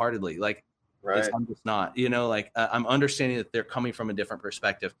wholeheartedly. Like, I'm just not, you know, like I'm understanding that they're coming from a different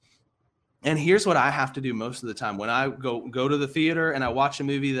perspective. And here's what I have to do most of the time when I go to the theater and I watch a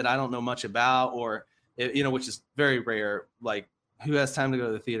movie that I don't know much about, or, you know, which is very rare. Like, who has time to go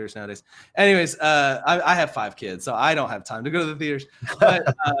to the theaters nowadays? Anyways, I have 5 kids, so I don't have time to go to the theaters.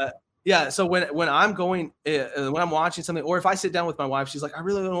 But yeah, so when I'm going, when I'm watching something, or if I sit down with my wife, she's like, I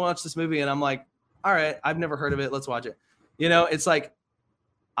really want to watch this movie. And I'm like, all right, I've never heard of it. Let's watch it. You know, it's like,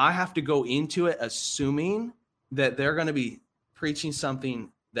 I have to go into it assuming that they're going to be preaching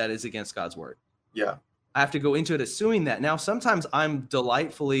something that is against God's word. Yeah. I have to go into it assuming that. Now, sometimes I'm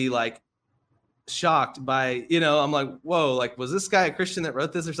delightfully like shocked by, you know, I'm like, whoa, like, was this guy a Christian that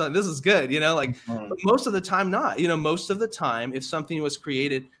wrote this or something? This is good, you know, like, but most of the time not, you know, most of the time, if something was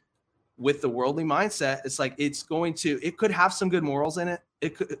created with the worldly mindset, it's like, it could have some good morals in it.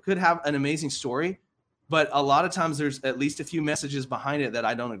 It could have an amazing story, but a lot of times there's at least a few messages behind it that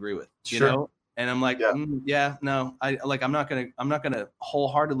I don't agree with, you know? And I'm like, no, I'm not going to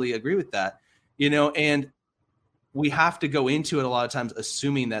wholeheartedly agree with that, you know? And we have to go into it a lot of times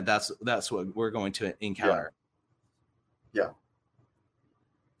assuming that that's what we're going to encounter. Yeah.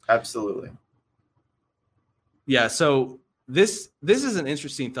 Absolutely. Yeah. So this is an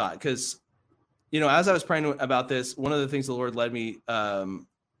interesting thought because, you know, as I was praying about this, one of the things the Lord led me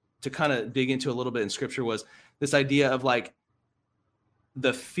to kind of dig into a little bit in scripture was this idea of like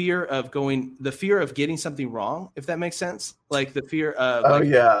the fear of getting something wrong, if that makes sense. Like the fear of, like,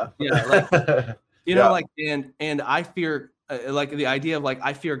 like, you know, like, and I fear, like the idea of like,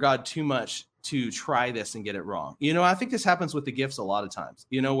 I fear God too much to try this and get it wrong. You know, I think this happens with the gifts a lot of times,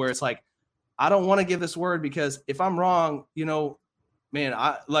 you know, where it's like, I don't want to give this word because if I'm wrong, you know, man,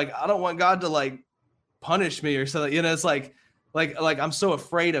 I don't want God to like punish me or something, you know, it's like I'm so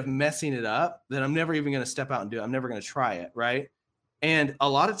afraid of messing it up that I'm never even going to step out and do it. I'm never going to try it. Right. And a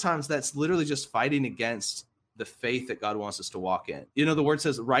lot of times that's literally just fighting against the faith that God wants us to walk in. You know, the word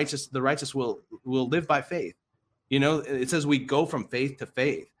says the righteous will live by faith. You know, it says we go from faith to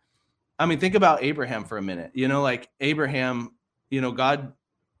faith. I mean, think about Abraham for a minute, you know, like Abraham, you know, God,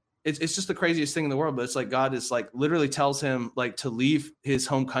 it's just the craziest thing in the world, but it's like, God is like literally tells him like to leave his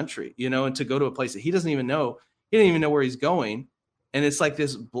home country, you know, and to go to a place that he doesn't even know. He didn't even know where he's going. And it's like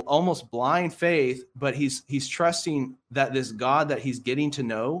this almost blind faith, but he's trusting that this God that he's getting to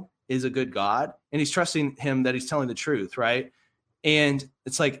know is a good God. And he's trusting him that he's telling the truth. Right. And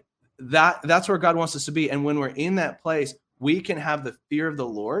it's like that's where God wants us to be. And when we're in that place, we can have the fear of the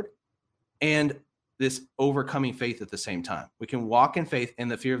Lord and this overcoming faith at the same time. We can walk in faith and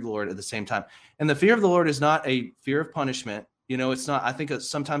the fear of the Lord at the same time. And the fear of the Lord is not a fear of punishment. You know, it's not, I think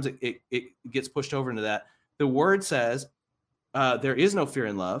sometimes it gets pushed over into that. The word says there is no fear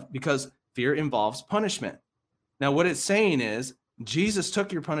in love because fear involves punishment. Now, what it's saying is Jesus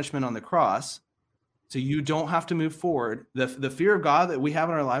took your punishment on the cross, so you don't have to move forward. The fear of God that we have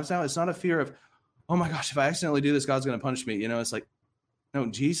in our lives now, it's not a fear of, oh my gosh, if I accidentally do this, God's going to punish me. You know, it's like, no,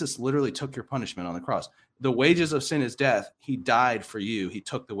 Jesus literally took your punishment on the cross. The wages of sin is death. He died for you. He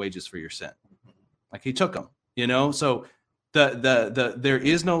took the wages for your sin. Like he took them, you know? So there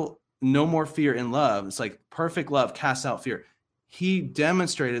is no more fear in love. It's like perfect love casts out fear. He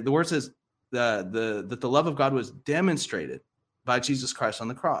demonstrated, the word says that the love of God was demonstrated by Jesus Christ on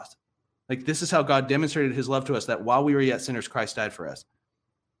the cross. Like this is how God demonstrated his love to us, that while we were yet sinners, Christ died for us.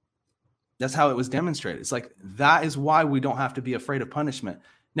 That's how it was demonstrated. It's like, that is why we don't have to be afraid of punishment.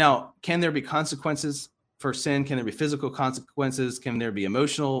 Now, can there be consequences for sin? Can there be physical consequences? Can there be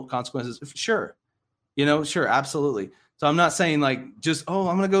emotional consequences? Sure. You know, sure. Absolutely. So I'm not saying like, just, oh,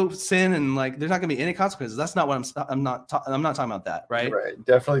 I'm going to go sin and like, there's not going to be any consequences. That's not what I'm not talking about that. Right. Right.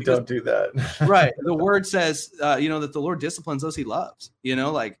 Definitely because, don't do that. Right. The word says, that the Lord disciplines those he loves,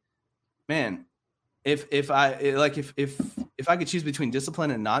 like, man, if I could choose between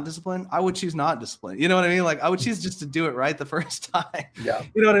discipline and not discipline, I would choose not discipline. You know what I mean? Like I would choose just to do it right the first time. Yeah.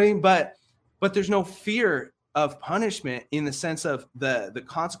 You know what I mean? But there's no fear of punishment in the sense of the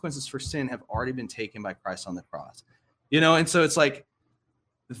consequences for sin have already been taken by Christ on the cross. And so it's like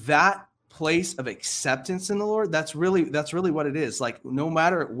that place of acceptance in the Lord. That's really what it is. Like no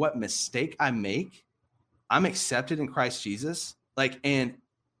matter what mistake I make, I'm accepted in Christ Jesus. Like, and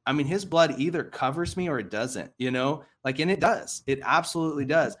I mean, his blood either covers me or it doesn't, and it does. It absolutely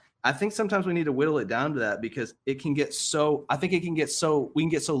does. I think sometimes we need to whittle it down to that because we can get so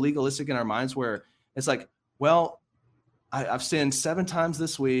legalistic in our minds where it's like, well, I've sinned 7 times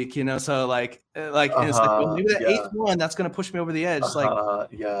this week, so and it's like, well, maybe that 8th one, that's going to push me over the edge.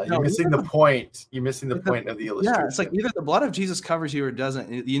 You're missing the point. You're missing the point of the illustration. Yeah, it's like either the blood of Jesus covers you or it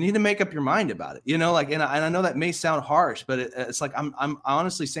doesn't. You need to make up your mind about it, and I know that may sound harsh, but it's like I'm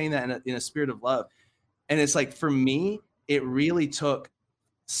honestly saying that in a spirit of love. And it's like, for me, it really took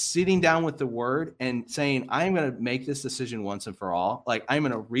sitting down with the word and saying, I'm going to make this decision once and for all. Like I'm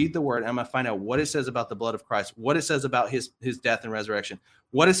going to read the word. I'm going to find out what it says about the blood of Christ, what it says about his death and resurrection,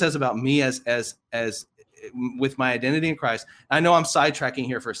 what it says about me as with my identity in Christ. I know I'm sidetracking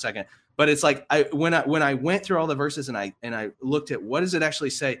here for a second, but it's like when I went through all the verses and I looked at what does it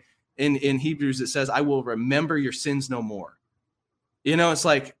actually say in Hebrews, it says, I will remember your sins no more. It's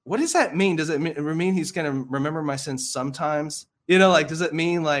like, what does that mean? Does it mean he's going to remember my sins sometimes? Does it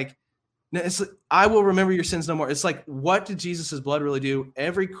mean like, it's like, I will remember your sins no more? It's like, what did Jesus' blood really do?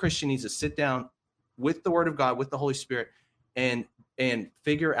 Every Christian needs to sit down with the word of God, with the Holy Spirit, and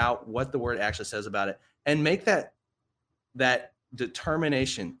figure out what the word actually says about it and make that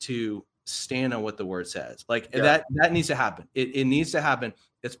determination to stand on what the word says. Like that needs to happen. It needs to happen.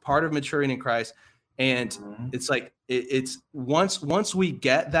 It's part of maturing in Christ. And it's like, it's once we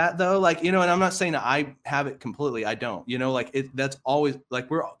get that though, like, and I'm not saying that I have it completely. I don't, that's always like,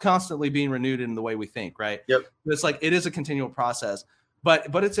 we're constantly being renewed in the way we think. Right. Yep. It's like, it is a continual process,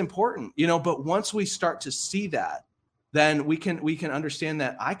 but it's important, but once we start to see that, then we can understand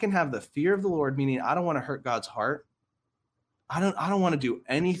that I can have the fear of the Lord, meaning I don't want to hurt God's heart. I don't want to do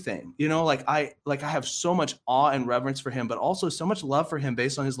anything, I have so much awe and reverence for him, but also so much love for him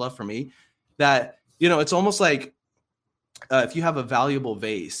based on his love for me that, it's almost like if you have a valuable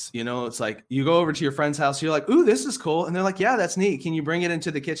vase, it's like you go over to your friend's house, you're like, ooh, this is cool. And they're like, yeah, that's neat. Can you bring it into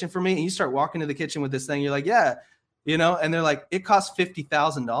the kitchen for me? And you start walking to the kitchen with this thing. You're like, yeah, and they're like, it costs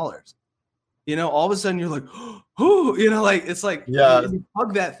 $50,000. All of a sudden you're like, oh, it's like, yeah, you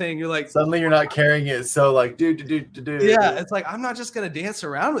hug that thing. You're like, suddenly you're not carrying it. So like, do. Yeah. It's like, I'm not just going to dance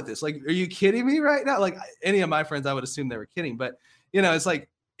around with this. Like, are you kidding me right now? Like any of my friends, I would assume they were kidding, but it's like,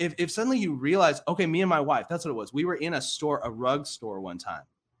 if suddenly you realize, okay, me and my wife, that's what it was. We were in a rug store one time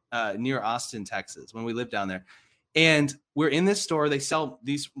near Austin, Texas, when we lived down there. And we're in this store. They sell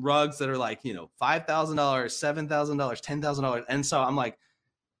these rugs that are like, $5,000, $7,000, $10,000. And so I'm like,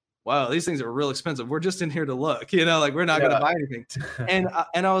 wow, these things are real expensive. We're just in here to look, like we're not going to buy anything.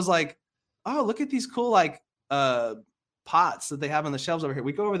 And I was like, oh, look at these cool, like pots that they have on the shelves over here.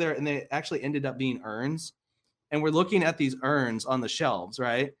 We go over there and they actually ended up being urns. And we're looking at these urns on the shelves,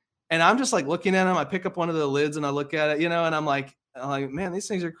 right? And I'm just like looking at them. I pick up one of the lids and I look at it, and I'm like, man, these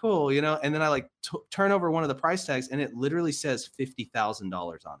things are cool, And then I like turn over one of the price tags, and it literally says $50,000 on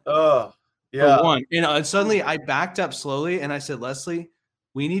it. Oh, yeah. For one, and suddenly I backed up slowly, and I said, Leslie,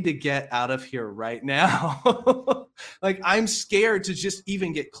 we need to get out of here right now. Like I'm scared to just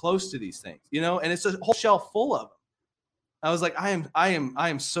even get close to these things, And it's a whole shelf full of them. I was like, I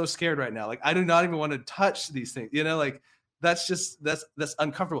am so scared right now. Like, I do not even want to touch these things, like that's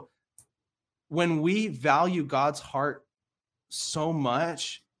uncomfortable. When we value God's heart so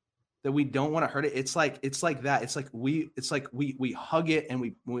much that we don't want to hurt it, it's like that. It's like we hug it, and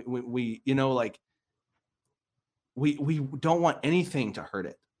we like we don't want anything to hurt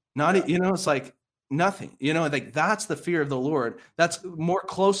it. It's like nothing, like that's the fear of the Lord. That's more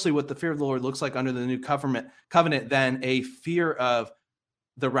closely what the fear of the Lord looks like under the new covenant than a fear of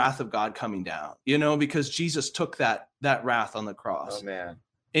the wrath of God coming down, because Jesus took that wrath on the cross. Oh man.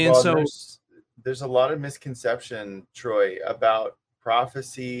 And so there's a lot of misconception, Troy, about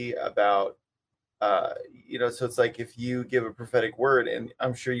prophecy, about so it's like if you give a prophetic word, and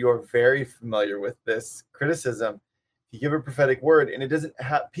I'm sure you are very familiar with this criticism, if you give a prophetic word and it doesn't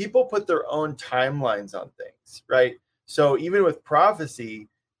have, people put their own timelines on things, right? So even with prophecy,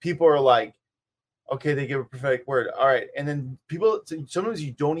 people are like, okay, they give a prophetic word, all right, and then sometimes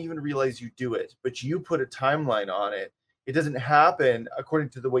you don't even realize you do it, but you put a timeline on it. It doesn't happen according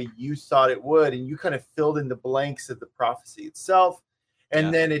to the way you thought it would, and you kind of filled in the blanks of the prophecy itself,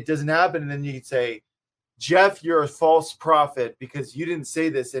 and then it doesn't happen, and then you could say, Jeff, you're a false prophet because you didn't say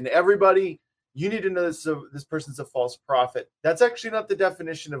this, and everybody, you need to know this person's a false prophet. That's actually not the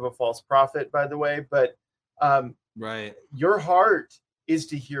definition of a false prophet, by the way, but right, your heart is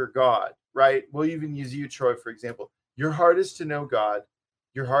to hear God, right? We'll even use you, Troy, for example. Your heart is to know God.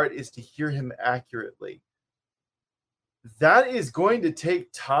 Your heart is to hear him accurately. That is going to take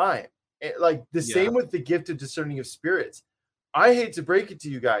time. Like the same with the gift of discerning of spirits. I hate to break it to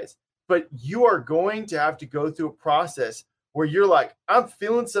you guys, but you are going to have to go through a process where you're like, I'm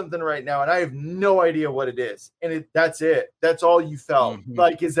feeling something right now, and I have no idea what it is. And that's it. That's all you felt. Mm-hmm.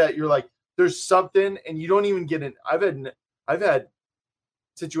 Like, is that you're like, there's something, and you don't even get it. I've had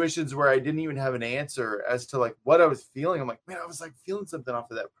situations where I didn't even have an answer as to like what I was feeling. I'm like, man, I was like feeling something off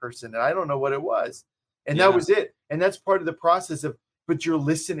of that person, and I don't know what it was. And that was it. And that's part of the process but you're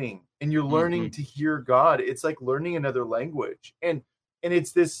listening and you're learning to hear God. It's like learning another language. And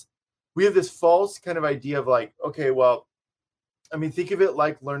it's this, we have this false kind of idea of like, okay, well, I mean, think of it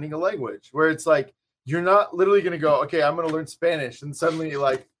like learning a language where it's like, you're not literally going to go, okay, I'm going to learn Spanish. And suddenly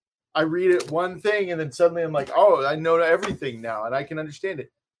like, I read it one thing, and then suddenly I'm like, oh, I know everything now and I can understand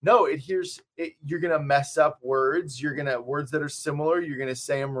it. No, you're going to mess up words. Words that are similar, you're going to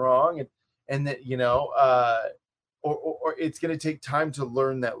say them wrong. And that, or it's going to take time to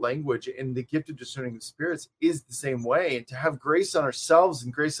learn that language. And the gift of discerning of spirits is the same way. And to have grace on ourselves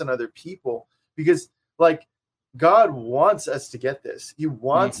and grace on other people, because like God wants us to get this. He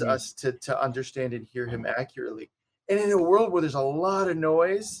wants us to understand and hear him accurately. And in a world where there's a lot of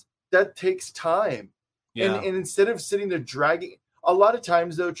noise, that takes time. Yeah. And instead of sitting there dragging, a lot of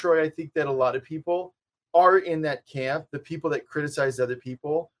times though, Troy, I think that a lot of people are in that camp. The people that criticize other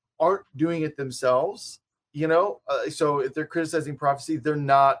people aren't doing it themselves, so if they're criticizing prophecy, they're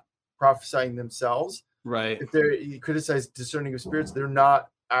not prophesying themselves, right? If you criticize discerning of spirits, they're not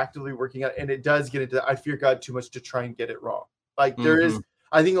actively working out, and it does get into I fear God too much to try and get it wrong. Like there is,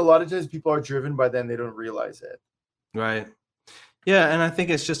 I think a lot of times people are driven by that and they don't realize it, right? Yeah, and I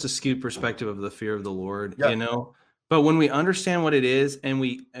think it's just a skewed perspective of the fear of the Lord, but when we understand what it is and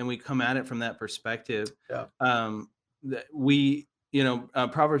we come at it from that perspective,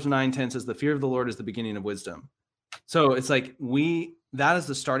 Proverbs 9:10 says the fear of the Lord is the beginning of wisdom. So it's like that is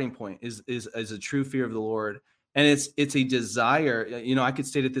the starting point is a true fear of the Lord. And it's a desire, I could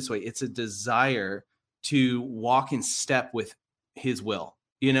state it this way. It's a desire to walk in step with his will.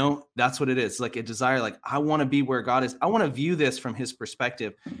 That's what it is. Like a desire, like I want to be where God is. I want to view this from his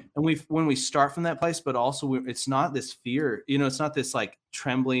perspective. And when we start from that place, but also it's not this fear, it's not this like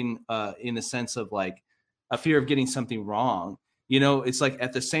trembling in the sense of like a fear of getting something wrong. It's like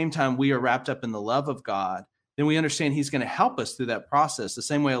at the same time we are wrapped up in the love of God, then we understand he's going to help us through that process. The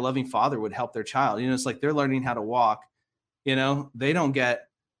same way a loving father would help their child. It's like they're learning how to walk. They don't get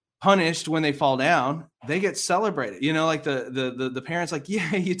punished when they fall down. They get celebrated. Like the parents like,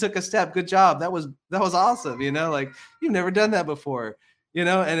 yeah, you took a step. Good job. That was awesome. Like you've never done that before.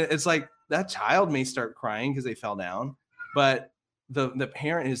 And it's like that child may start crying because they fell down, but the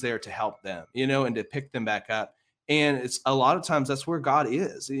parent is there to help them, and to pick them back up. And it's a lot of times that's where God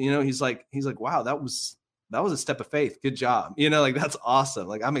is. He's like, wow, that was a step of faith. Good job. Like that's awesome.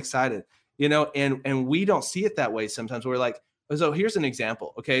 Like I'm excited. And we don't see it that way sometimes. We're like, so here's an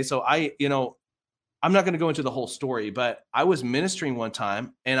example. Okay, so I'm not going to go into the whole story, but I was ministering one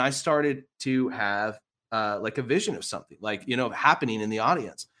time and I started to have like a vision of something like happening in the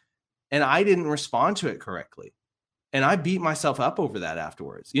audience, and I didn't respond to it correctly. And I beat myself up over that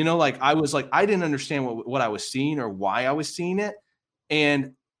afterwards. Like I was like, I didn't understand what I was seeing or why I was seeing it.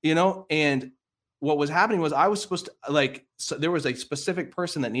 And, and what was happening was I was supposed to so there was a specific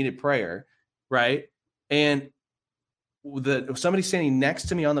person that needed prayer, right? And somebody standing next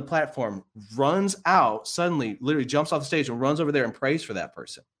to me on the platform runs out suddenly, literally jumps off the stage and runs over there and prays for that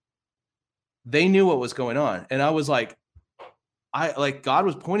person. They knew what was going on. And I was like, God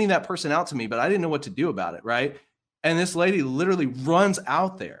was pointing that person out to me, but I didn't know what to do about it. Right. And this lady literally runs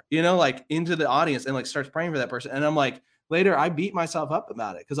out there, into the audience and starts praying for that person. And I'm like, later I beat myself up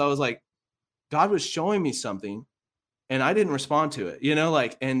about it because I was like, God was showing me something and I didn't respond to it,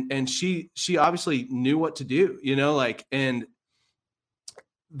 and she obviously knew what to do, and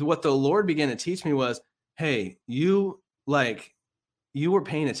what the Lord began to teach me was, hey, you were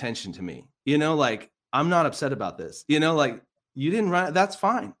paying attention to me, I'm not upset about this, you didn't run. That's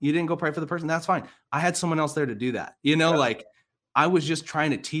fine. You didn't go pray for the person. That's fine. I had someone else there to do that. I was just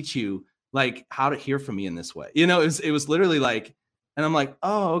trying to teach you how to hear from me in this way. It was literally and I'm like,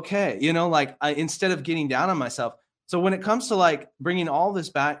 oh, okay. Instead of getting down on myself. So when it comes to bringing all this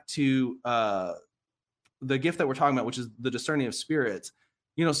back to the gift that we're talking about, which is the discerning of spirits,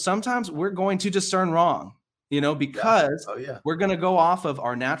 sometimes we're going to discern wrong, because we're going to go off of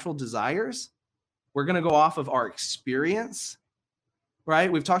our natural desires. We're going to go off of our experience.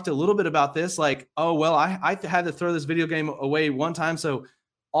 Right. We've talked a little bit about this, oh, well, I had to throw this video game away one time. So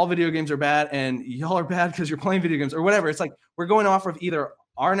all video games are bad and y'all are bad because you're playing video games or whatever. It's we're going off of either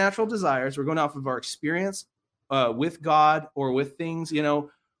our natural desires. We're going off of our experience with God or with things,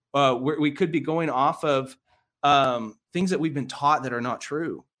 we could be going off of things that we've been taught that are not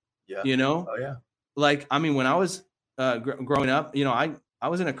true. Yeah. Oh, yeah. When I was growing up, I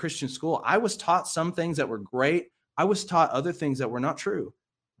was in a Christian school. I was taught some things that were great. I was taught other things that were not true.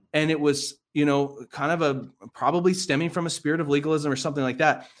 And it was, kind of probably stemming from a spirit of legalism or something like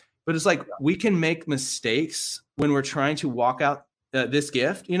that. But it's we can make mistakes when we're trying to walk out this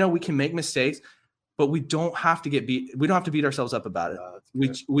gift. We can make mistakes, but we don't have to get beat. We don't have to beat ourselves up about it.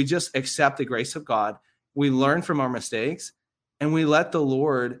 We just accept the grace of God. We learn from our mistakes and we let the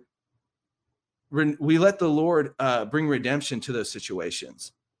Lord bring redemption to those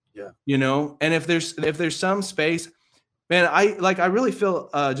situations. Yeah. And if there's some space, man, I really feel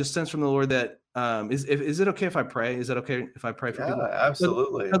just sense from the Lord that is it okay if I pray? Is it okay if I pray for people?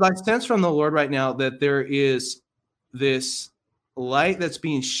 Absolutely. Because I sense from the Lord right now that there is this light that's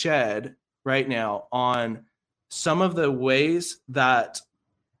being shed right now on some of the ways that,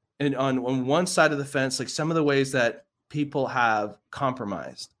 and on one side of the fence, some of the ways that people have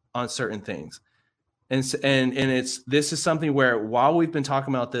compromised on certain things. And this is something where while we've been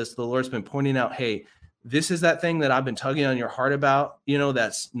talking about this, the Lord's been pointing out, hey, this is that thing that I've been tugging on your heart about,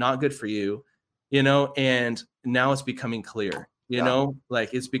 that's not good for you, and now it's becoming clear,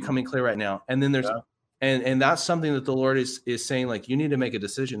 it's becoming clear right now. And then there's, and that's something that the Lord is saying, you need to make a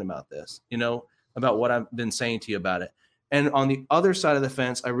decision about this, about what I've been saying to you about it. And on the other side of the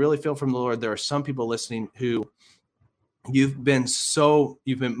fence, I really feel from the Lord, there are some people listening who you've been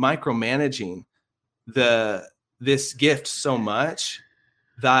micromanaging this gift so much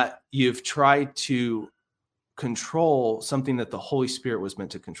that you've tried to control something that the Holy Spirit was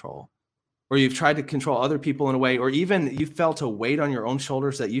meant to control, or you've tried to control other people in a way, or even you felt a weight on your own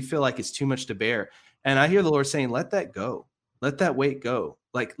shoulders that you feel like it's too much to bear. And I hear the Lord saying, let that go. Let that weight go.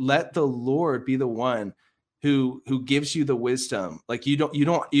 Let the Lord be the one who gives you the wisdom. You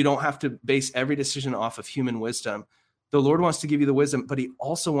don't have to base every decision off of human wisdom. The Lord wants to give you the wisdom, but he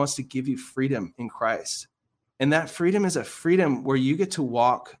also wants to give you freedom in Christ. And that freedom is a freedom where you get to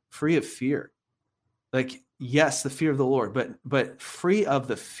walk free of fear. Yes, the fear of the Lord, but free of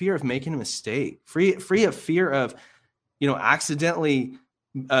the fear of making a mistake, free of fear of, accidentally,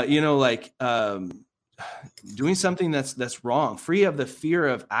 doing something that's wrong, free of the fear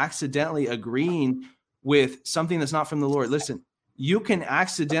of accidentally agreeing with something that's not from the Lord. Listen, you can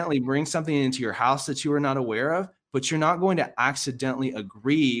accidentally bring something into your house that you are not aware of, but you're not going to accidentally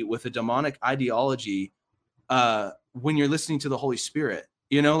agree with a demonic ideology when you're listening to the Holy Spirit.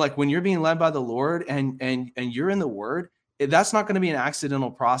 When you're being led by the Lord and you're in the Word, that's not going to be an accidental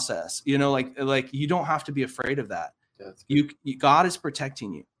process. You don't have to be afraid of that. God is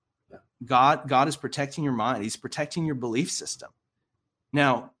protecting you. Yeah. God is protecting your mind. He's protecting your belief system.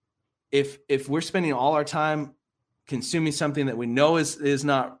 Now, if we're spending all our time consuming something that we know is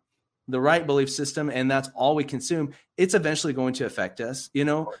not the right belief system, and that's all we consume, it's eventually going to affect us,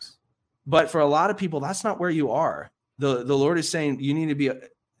 But for a lot of people, that's not where you are. The Lord is saying you need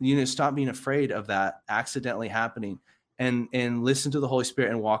to stop being afraid of that accidentally happening and listen to the Holy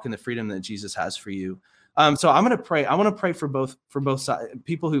Spirit and walk in the freedom that Jesus has for you. So I'm going to pray. I want to pray for both sides,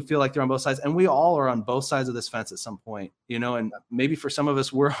 people who feel like they're on both sides. And we all are on both sides of this fence at some point, and maybe for some of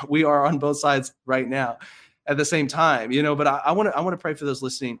us, we are on both sides right now at the same time, but I want to pray for those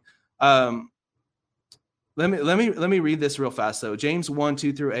listening. Let me read this real fast though. James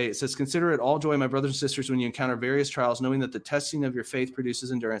 1:2-8. It says, "Consider it all joy, my brothers and sisters, when you encounter various trials, knowing that the testing of your faith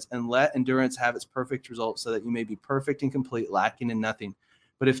produces endurance, and let endurance have its perfect result, so that you may be perfect and complete, lacking in nothing.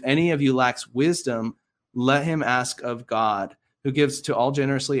 But if any of you lacks wisdom, let him ask of God, who gives to all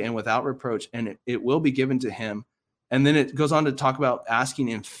generously and without reproach, and it will be given to him." And then it goes on to talk about asking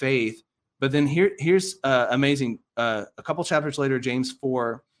in faith. But then here's amazing. A couple chapters later, James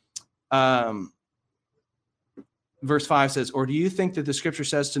 4, verse 5 says, "Or do you think that the scripture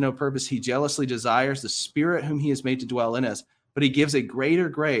says to no purpose, he jealously desires the Spirit whom he has made to dwell in us, but he gives a greater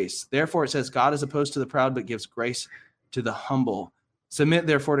grace. Therefore it says, God is opposed to the proud, but gives grace to the humble. Submit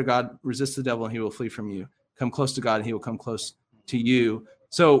therefore to God, resist the devil, and he will flee from you. Come close to God, and he will come close to you."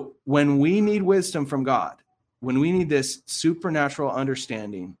 So when we need wisdom from God, when we need this supernatural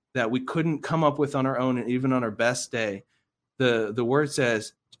understanding that we couldn't come up with on our own, and even on our best day, the word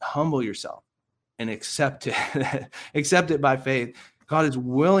says, humble yourself and accept it. Accept it by faith. God is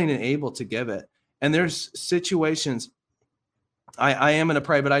willing and able to give it. And there's situations, I am going to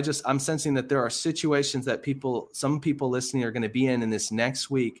pray, but I'm sensing that there are situations that some people listening are going to be in this next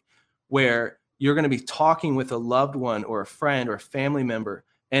week, where you're going to be talking with a loved one or a friend or a family member.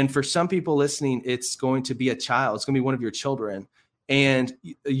 And for some people listening, it's going to be a child. It's going to be one of your children. And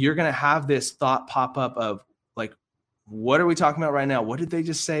you're going to have this thought pop up of like, what are we talking about right now? What did they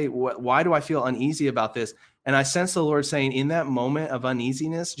just say? Why do I feel uneasy about this? And I sense the Lord saying, in that moment of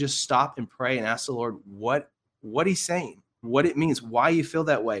uneasiness, just stop and pray and ask the Lord what he's saying, what it means, why you feel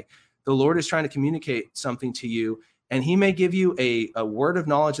that way. The Lord is trying to communicate something to you, and he may give you a word of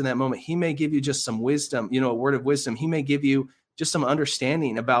knowledge in that moment. He may give you just some wisdom, a word of wisdom. He may give you just some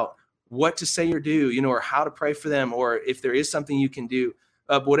understanding about what to say or do, or how to pray for them, or if there is something you can do.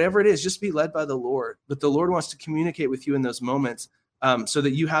 Whatever it is, just be led by the Lord. But the Lord wants to communicate with you in those moments, so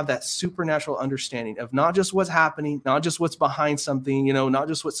that you have that supernatural understanding of not just what's happening, not just what's behind something, not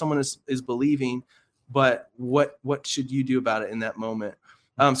just what someone is believing, but what should you do about it in that moment.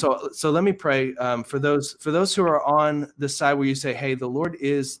 So let me pray for those who are on the side where you say, hey, the Lord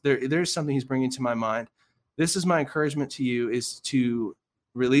is there. There's something he's bringing to my mind. This is my encouragement to you, is to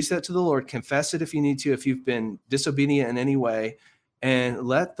release that to the Lord, confess it if you need to, if you've been disobedient in any way, and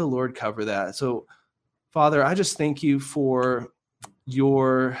let the Lord cover that. So, Father, I just thank you for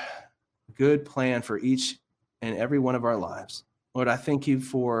your good plan for each and every one of our lives. Lord, I thank you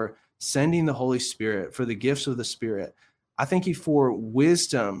for sending the Holy Spirit, for the gifts of the Spirit. I thank you for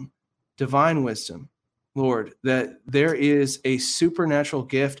wisdom, divine wisdom, Lord, that there is a supernatural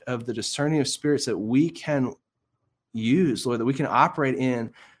gift of the discerning of spirits that we can use, Lord, that we can operate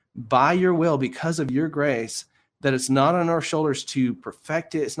in by your will because of your grace, that it's not on our shoulders to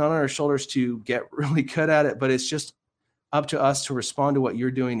perfect it. It's not on our shoulders to get really good at it, but it's just up to us to respond to what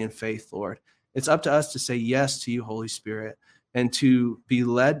you're doing in faith, Lord. It's up to us to say yes to you, Holy Spirit, and to be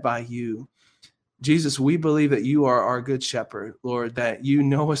led by you. Jesus, we believe that you are our good shepherd, Lord, that you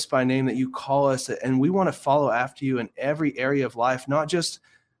know us by name, that you call us, and we want to follow after you in every area of life, not just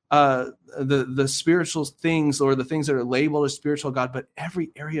the spiritual things or the things that are labeled as spiritual, God, but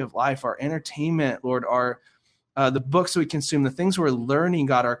every area of life, our entertainment, Lord, our the books we consume, the things we're learning,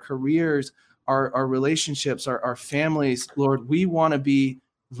 God, our careers, our relationships, our families, Lord, we want to be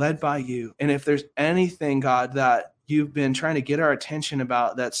led by you. And if there's anything, God, that you've been trying to get our attention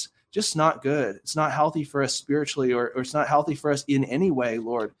about that's just not good, it's not healthy for us spiritually, or it's not healthy for us in any way,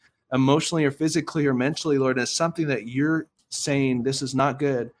 Lord, emotionally or physically or mentally, Lord, and it's something that you're saying this is not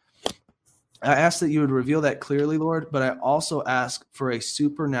good, I ask that you would reveal that clearly, Lord, but I also ask for a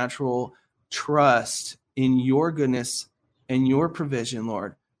supernatural trust in your goodness and your provision,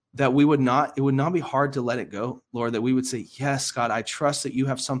 Lord, that it would not be hard to let it go, Lord, that we would say, yes, God, I trust that you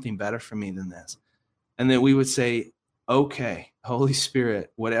have something better for me than this. And that we would say, okay, Holy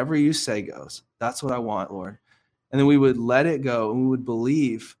Spirit, whatever you say goes. That's what I want, Lord. And then we would let it go, and we would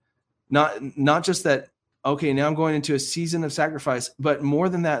believe, not just that, okay, now I'm going into a season of sacrifice, but more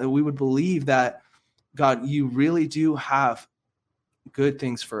than that we would believe that, God, you really do have good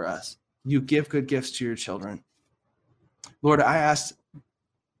things for us. You give good gifts to your children. Lord, I ask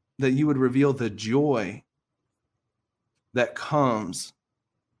that you would reveal the joy that comes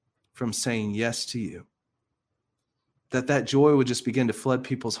from saying yes to you, that joy would just begin to flood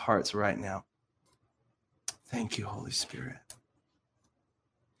people's hearts right now. Thank you, Holy Spirit.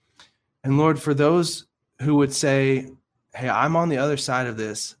 And Lord, for those who would say, hey, I'm on the other side of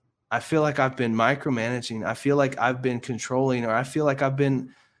this, I feel like I've been micromanaging. I feel like I've been controlling, or I feel like I've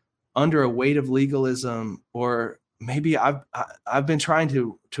been under a weight of legalism, or maybe I've been trying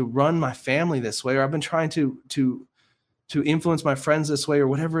to run my family this way, or I've been trying to influence my friends this way, or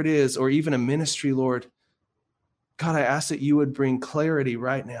whatever it is, or even a ministry, Lord. God, I ask that you would bring clarity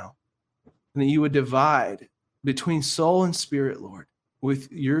right now, and that you would divide between soul and spirit, Lord,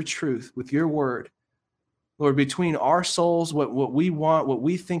 with your truth, with your word. Lord, between our souls, what we want, what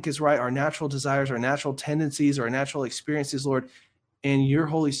we think is right, our natural desires, our natural tendencies, our natural experiences, Lord, and your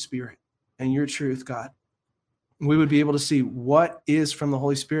Holy Spirit and your truth, God. We would be able to see what is from the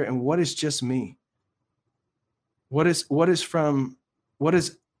Holy Spirit and what is just me. What is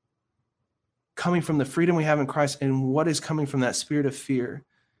coming from the freedom we have in Christ, and what is coming from that spirit of fear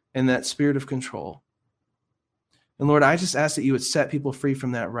and that spirit of control. And Lord, I just ask that you would set people free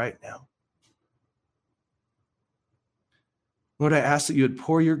from that right now. Lord, I ask that you would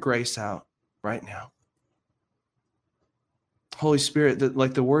pour your grace out right now. Holy Spirit, that,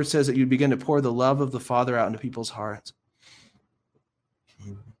 like the word says, that you'd begin to pour the love of the Father out into people's hearts.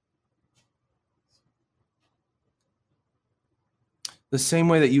 The same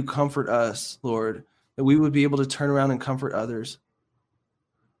way that you comfort us, Lord, that we would be able to turn around and comfort others.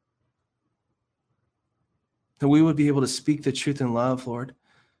 That we would be able to speak the truth in love, Lord.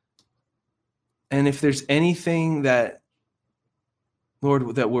 And if there's anything that,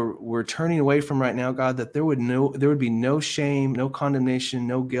 Lord, that we're turning away from right now, God, that there would be no shame, no condemnation,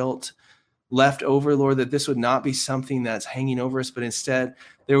 no guilt left over, Lord, that this would not be something that's hanging over us, but instead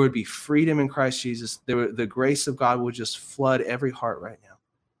there would be freedom in Christ Jesus. The grace of God would just flood every heart right now,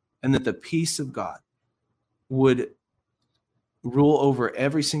 and that the peace of God would rule over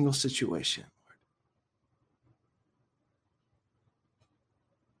every single situation.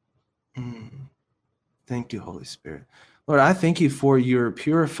 Thank you, Holy Spirit. Lord, I thank you for your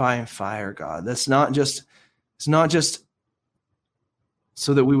purifying fire, God. It's not just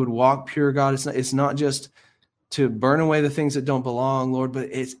so that we would walk pure, God. It's not just to burn away the things that don't belong, Lord, but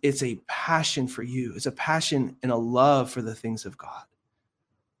it's a passion for you. It's a passion and a love for the things of God.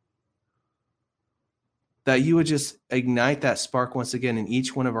 That you would just ignite that spark once again in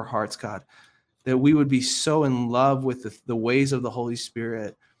each one of our hearts, God. That we would be so in love with the ways of the Holy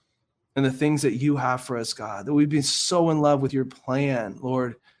Spirit and the things that you have for us, God. That we'd be so in love with your plan,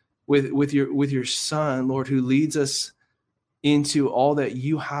 Lord, with your Son, Lord, who leads us into all that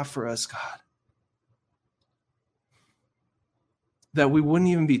you have for us, God. That we wouldn't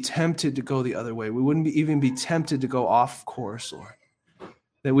even be tempted to go the other way. We wouldn't even be tempted to go off course, Lord.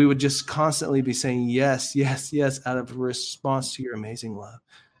 That we would just constantly be saying yes, yes, yes, out of response to your amazing love,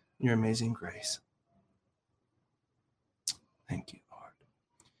 your amazing grace. Thank you, Lord.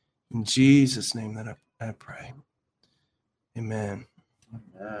 In Jesus' name that I pray. Amen.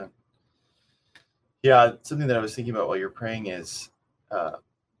 Amen. Yeah, something that I was thinking about while you're praying is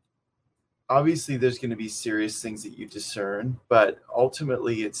obviously there's going to be serious things that you discern, but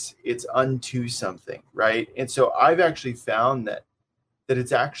ultimately it's unto something, right? And so I've actually found that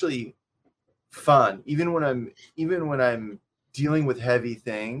it's actually fun, even when I'm dealing with heavy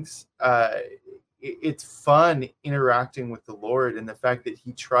things. It's fun interacting with the Lord, and the fact that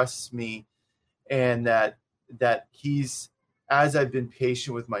he trusts me, and that he's, as I've been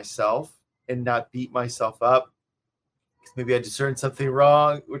patient with myself and not beat myself up, because maybe I discerned something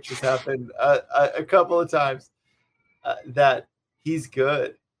wrong, which has happened a couple of times, that he's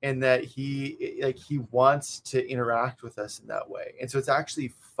good, and that he wants to interact with us in that way. And so it's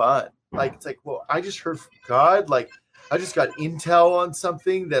actually fun. Like, it's like, well, I just heard from God. Like, I just got intel on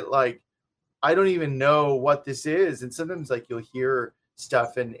something that, like, I don't even know what this is. And sometimes, like, you'll hear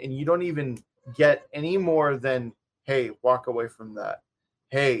stuff and you don't even get any more than, hey, walk away from that.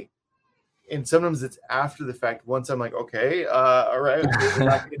 Hey. And sometimes it's after the fact. Once I'm like, okay, all right, we're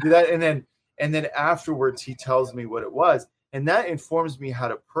not gonna do that. And then afterwards he tells me what it was. And that informs me how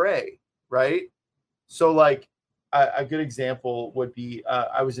to pray, right? So, like, a good example would be,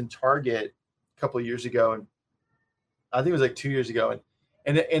 I was in Target a couple of years ago, and I think it was like 2 years ago,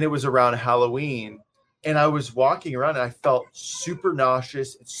 and it was around Halloween, and I was walking around and I felt super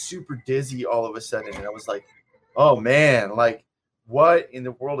nauseous and super dizzy all of a sudden, and I was like, oh man, like, what in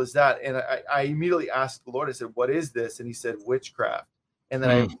the world is that? And I immediately asked the Lord, I said, what is this? And he said, witchcraft. And then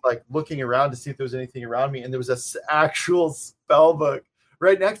I was like looking around to see if there was anything around me, and there was an actual spell book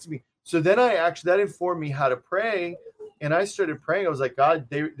right next to me. So then that informed me how to pray, and I started praying. I was like, God,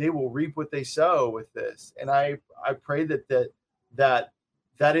 they will reap what they sow with this. And I prayed that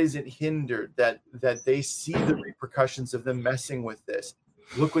isn't hindered, that they see the repercussions of them messing with this.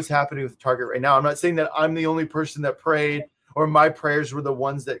 Look what's happening with Target right now. I'm not saying that I'm the only person that prayed or my prayers were the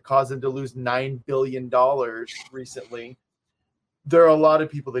ones that caused them to lose $9 billion recently. There are a lot of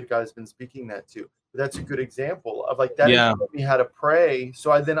people that God has been speaking that to. That's a good example of like that. Yeah. Taught me how to pray.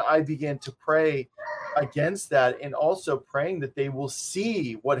 So I began to pray against that, and also praying that they will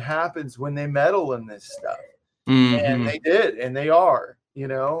see what happens when they meddle in this stuff. Mm-hmm. And they did, and they are,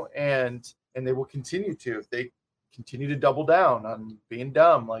 and they will continue to if they continue to double down on being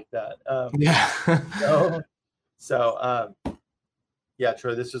dumb like that. Yeah,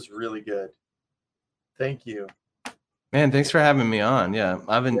 Troy, this is really good. Thank you. Man, thanks for having me on. Yeah,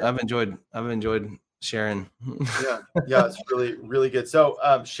 I've enjoyed sharing. yeah, it's really, really good. So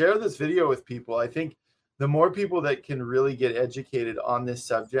share this video with people. I think the more people that can really get educated on this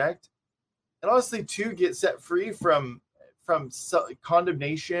subject, and honestly too get set free from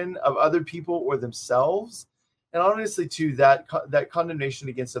condemnation of other people or themselves, and honestly too that condemnation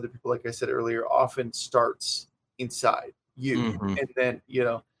against other people, like I said earlier, often starts inside you. And then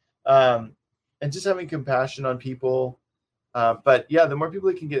and just having compassion on people. But yeah, the more people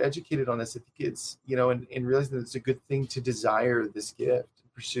that can get educated on this, I think it's, and realizing that it's a good thing to desire this gift,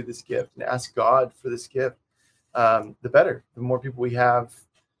 pursue this gift, and ask God for this gift, the better. The more people we have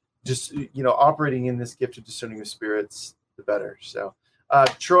just, operating in this gift of discerning of spirits, the better. So,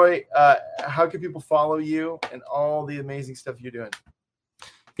 Troy, how can people follow you and all the amazing stuff you're doing?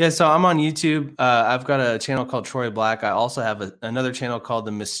 Yeah, so I'm on YouTube. I've got a channel called Troy Black. I also have another channel called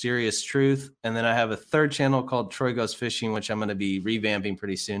The Mysterious Truth. And then I have a third channel called Troy Goes Fishing, which I'm going to be revamping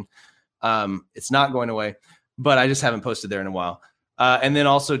pretty soon. It's not going away, but I just haven't posted there in a while. And then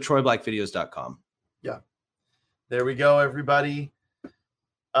also TroyBlackVideos.com. Yeah. There we go, everybody.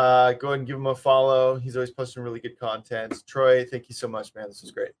 Go ahead and give him a follow. He's always posting really good content. Troy, thank you so much, man. This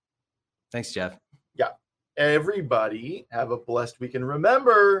was great. Thanks, Jeff. Yeah. Everybody have a blessed weekend.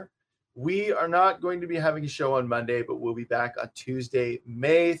 Remember, we are not going to be having a show on Monday, but we'll be back on Tuesday,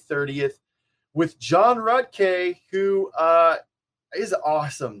 May 30th with John Rutke, who is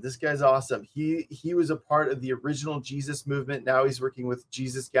awesome. This guy's awesome. He was a part of the original Jesus movement. Now he's working with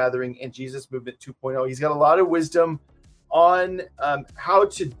Jesus Gathering and Jesus Movement 2.0. He's got a lot of wisdom on how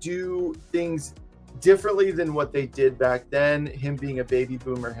to do things differently than what they did back then, him being a baby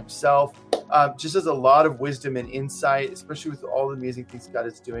boomer himself. Just has a lot of wisdom and insight, especially with all the amazing things God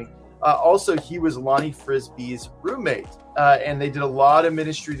is doing. Also, he was Lonnie Frisbee's roommate, and they did a lot of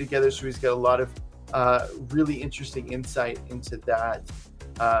ministry together, so he's got a lot of really interesting insight into that.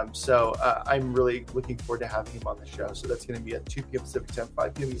 So I'm really looking forward to having him on the show. So that's going to be at 2 p.m. Pacific time,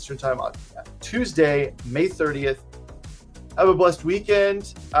 5 p.m. Eastern time on Tuesday, May 30th. Have a blessed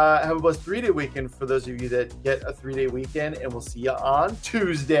weekend. Have a blessed 3-day weekend for those of you that get a 3-day weekend, and we'll see you on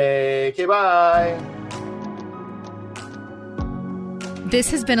Tuesday. Okay, bye.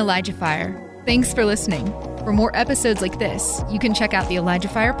 This has been ElijahFire. Thanks for listening. For more episodes like this, you can check out the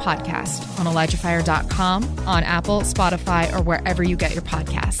ElijahFire podcast on ElijahFire.com, on Apple, Spotify, or wherever you get your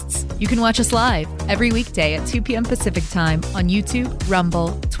podcasts. You can watch us live every weekday at 2 p.m. Pacific time on YouTube,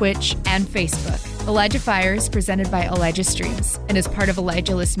 Rumble, Twitch, and Facebook. ElijahFire is presented by Elijah Streams and is part of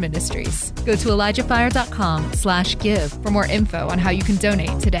Elijah List Ministries. Go to ElijahFire.com/give for more info on how you can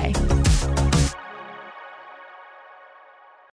donate today.